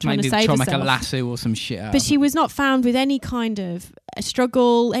get out, trying to save herself. Maybe make a lasso or some shit out. But she was not found with any kind of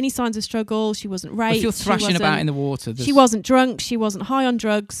struggle, any signs of struggle. She wasn't raped. If you're thrashing about in the water, she wasn't drunk. She wasn't high on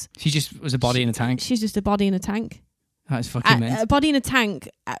drugs. She just was a body in a tank. She's just a body in a tank. That's fucking mental. A body in a tank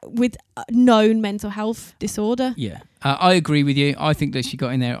with known mental health disorder. Yeah. I agree with you. I think that she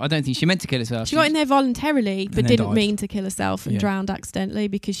got in there. I don't think she meant to kill herself. She got in there voluntarily, but didn't mean to kill herself and drowned accidentally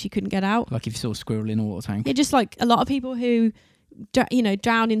because she couldn't get out. Like if you saw a squirrel in a water tank. Yeah, just like a lot of people who,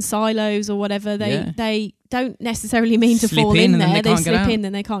 drown in silos or whatever. They don't necessarily mean to fall in there. They slip in,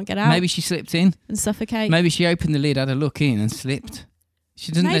 then they can't get out. Maybe she slipped in and suffocate. Maybe she opened the lid, had a look in, and slipped.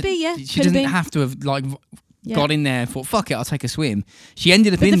 She doesn't. She doesn't have to have got in there and thought, fuck it, I'll take a swim. She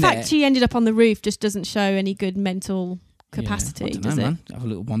ended up in there. The fact she ended up on the roof just doesn't show any good mental capacity, does it? Have a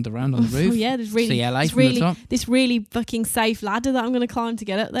little wander around on the roof. There's this really fucking safe ladder that I'm going to climb to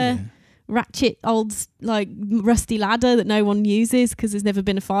get up there. Yeah. Ratchet old rusty ladder that no one uses because there's never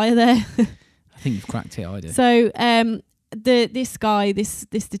been a fire there. I think you've cracked it. I do. So this guy, this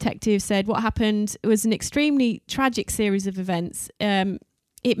detective said what happened was an extremely tragic series of events.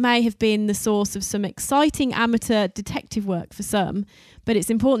 It may have been the source of some exciting amateur detective work for some, but it's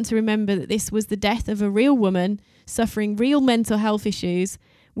important to remember that this was the death of a real woman suffering real mental health issues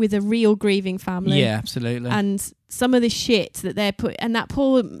with a real grieving family. Yeah, absolutely. And some of the shit that they're and that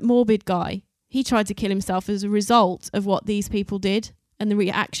poor morbid guy, he tried to kill himself as a result of what these people did and the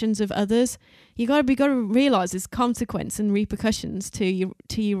reactions of others. You got to realize there's consequence and repercussions to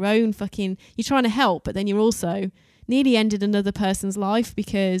your own fucking. You're trying to help, but then you're also nearly ended another person's life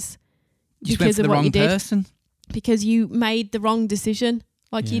because of what you did. Person. Because you made the wrong decision.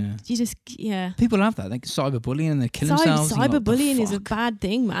 You just People have that. They cyberbullying and they kill themselves. Cyberbullying is a bad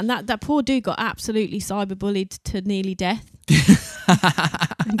thing, man. That poor dude got absolutely cyberbullied to nearly death. He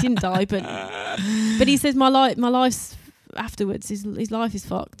didn't die, but he says my life's afterwards. His life is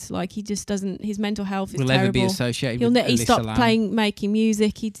fucked. Like he just doesn't. His mental health is terrible. Will ever be associated with he stopped making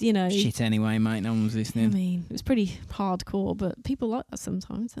music. Shit anyway, mate. No one was listening. I mean, it was pretty hardcore, but people like that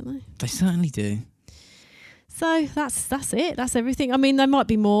sometimes, don't they? They certainly do. So that's it. That's everything. I mean, there might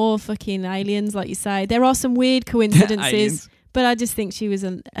be more fucking aliens, like you say. There are some weird coincidences, but I just think she was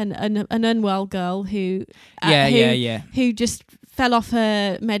an unwell girl who just fell off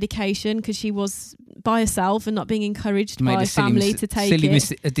her medication because she was by herself and not being encouraged by family to take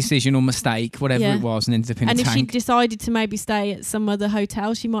a decision or mistake, whatever it was, and ended up in a tank. And if she decided to maybe stay at some other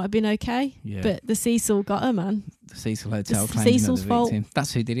hotel, she might have been okay. Yeah. But the Cecil got her, man. The Cecil Hotel claimed another victim.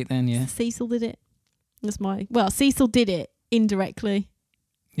 That's who did it then, yeah. Cecil did it. Cecil did it indirectly.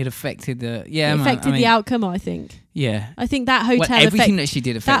 It affected the the outcome. I think. Yeah, I think that hotel everything that she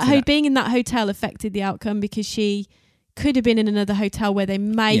did affected that. Being in that hotel affected the outcome because she could have been in another hotel where they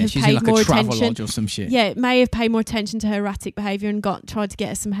may have she's paid in more a travel attention. lodge or some shit. Yeah, it may have paid more attention to her erratic behaviour and tried to get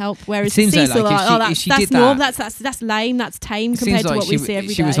her some help. Whereas it seems Cecil, that's normal. That's lame. That's tame compared to what we see every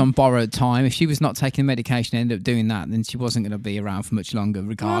day. She was on borrowed time. If she was not taking the medication and ended up doing that, then she wasn't going to be around for much longer,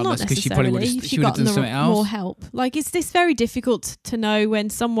 regardless. Because she probably would have done something else. More help. Like it's this very difficult to know when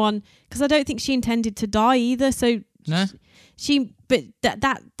someone, because I don't think she intended to die either. So no, but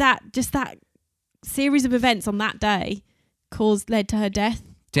that series of events on that day led to her death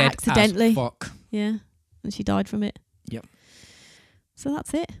accidentally. As fuck. Yeah, and she died from it. Yep. So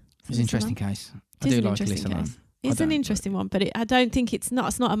that's it. It's an interesting case. I do like Alyssa Lam. It's an interesting one, but I don't think it's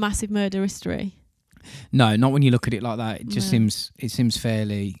not a massive murder mystery. No, not when you look at it like that. It just seems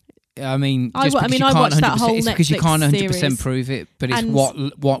fairly. I mean, I watched that whole it's Netflix because you can't 100% series. Prove it, but it's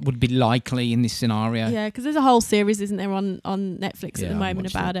what would be likely in this scenario. Yeah, because there's a whole series, isn't there, on Netflix at the moment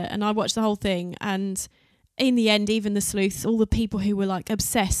about it, and I watched the whole thing, and in the end, even the sleuths, all the people who were like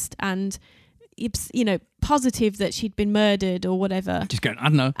obsessed and positive that she'd been murdered or whatever, just going, I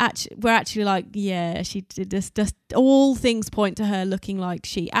don't know, we're actually like, yeah, she did this. Just all things point to her looking like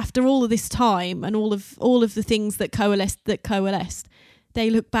after all of this time and all of the things that coalesced. They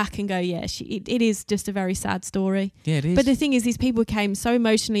look back and go, yeah, it is just a very sad story. Yeah, it is. But the thing is, these people became so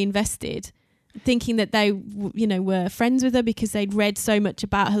emotionally invested, thinking that they, were friends with her because they'd read so much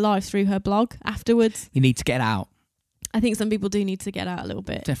about her life through her blog afterwards. You need to get out. I think some people do need to get out a little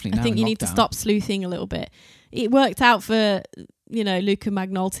bit. Definitely. I think you need to stop sleuthing a little bit. It worked out for, Luca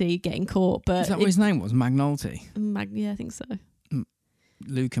Magnolti getting caught, but is that what his name was? Magnolti? Yeah, I think so.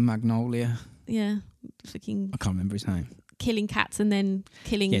 Luca Magnolia. Yeah. I can't remember his name. Killing cats and then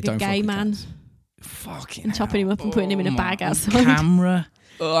killing a gay man. Fucking and chopping him up and putting him in a bag outside. Camera.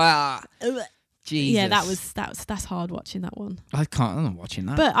 Jesus. Yeah, that's hard watching that one. I'm not watching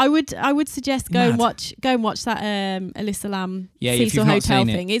that. But I would suggest go and watch that Alyssa Lam Cecil Hotel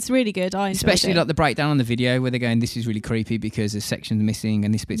thing. It's really good. I enjoyed especially it. like the breakdown on the video where they're going, this is really creepy because there's sections missing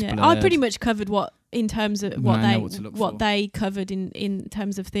and this bit's blurred. I pretty much covered what they covered in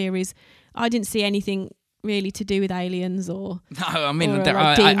terms of theories. I didn't see anything really to do with aliens or I mean, or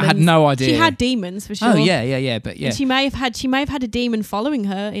I had no idea. She had demons for sure. Oh yeah, but yeah. And she may have had a demon following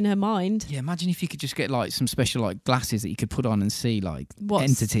her in her mind. Yeah, imagine if you could just get like some special like glasses that you could put on and see like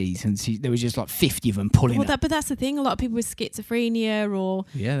entities, and there was just like 50 of them pulling. But that's the thing. A lot of people with schizophrenia or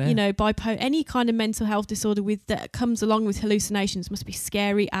bipolar, any kind of mental health disorder that comes along with hallucinations must be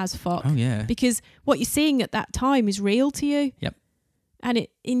scary as fuck. Oh yeah, because what you're seeing at that time is real to you. Yep. And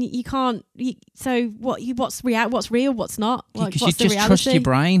you can't. So what's real? What's not? Like, because you just trust your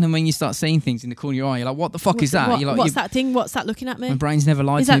brain, and when you start seeing things in the corner of your eye, you're like, "What the fuck is that?" You're like, "What's that thing? What's that looking at me?" My brain's never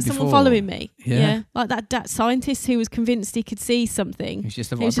lied to me before. Is that someone following me? Yeah. Like that scientist who was convinced he could see something. It was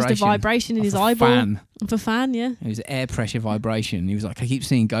just a vibration in his eyeball. Of a fan, yeah. It was air pressure vibration. He was like, "I keep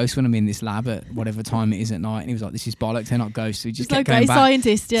seeing ghosts when I'm in this lab at whatever time it is at night." And he was like, "This is bollocks. They're not ghosts." So he just kept going back,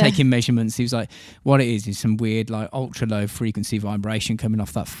 scientist, yeah. taking measurements. He was like, "What it is some weird like ultra low frequency vibration coming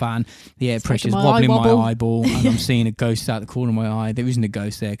off that fan. The air pressure's wobbling my eyeball, and I'm seeing a ghost out the corner of my eye. There isn't a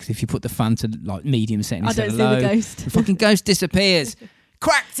ghost there because if you put the fan to like medium setting instead of low, I don't see the ghost. the fucking ghost disappears."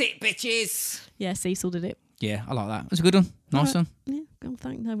 Cracked it, bitches. Yeah, Cecil did it. Yeah, I like that. That's a good one. Nice one. Yeah,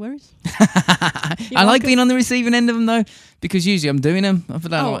 no worries. I like being on the receiving end of them though, because usually I'm doing them.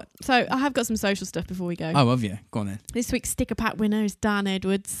 So I have got some social stuff before we go. Oh, have you? Go on then. This week's sticker pack winner is Dan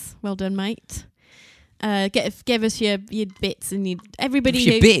Edwards. Well done, mate. Give us your bits and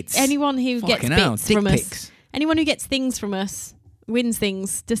anyone who gets bits from us. Anyone who gets things from us wins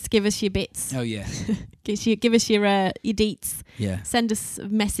things. Just give us your bits. Oh yeah. give us your deets. Yeah. Send us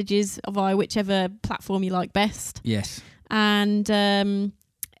messages via whichever platform you like best. Yes. And I'm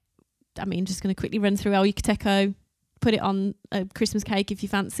just going to quickly run through El Yucateco. Put it on a Christmas cake if you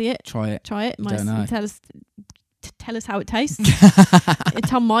fancy it. Try it. Don't know. Tell us how it tastes.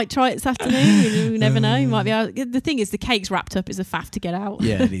 Tom might try it this afternoon. You never know. You might be. The thing is, the cake's wrapped up. It's a faff to get out.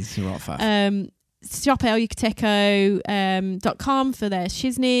 Yeah, it is. You're right, faff. Shop elucateco.com for their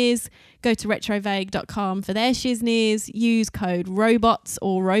shiznies. Go to retrovague.com for their shiznies. Use code ROBOTS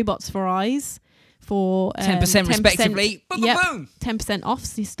or Robots for Eyes for 10% respectively. Boom, yep, boom. 10%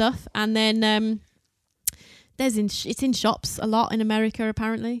 off your stuff. And then it's in shops a lot in America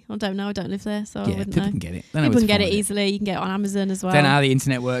apparently. I don't know. I don't live there, so I wouldn't know. People can get it. People can get it easily. You can get it on Amazon as well. Don't know how the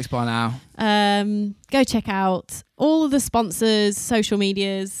internet works by now. Go check out all of the sponsors, social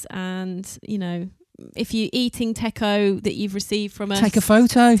medias, and if you're eating techo that you've received from us, take a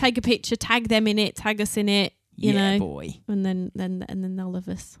photo, take a picture, tag them in it, tag us in it. You know, boy, and then they'll love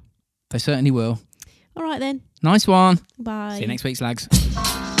us. They certainly will. All right then. Nice one. Bye. See you next week, slags.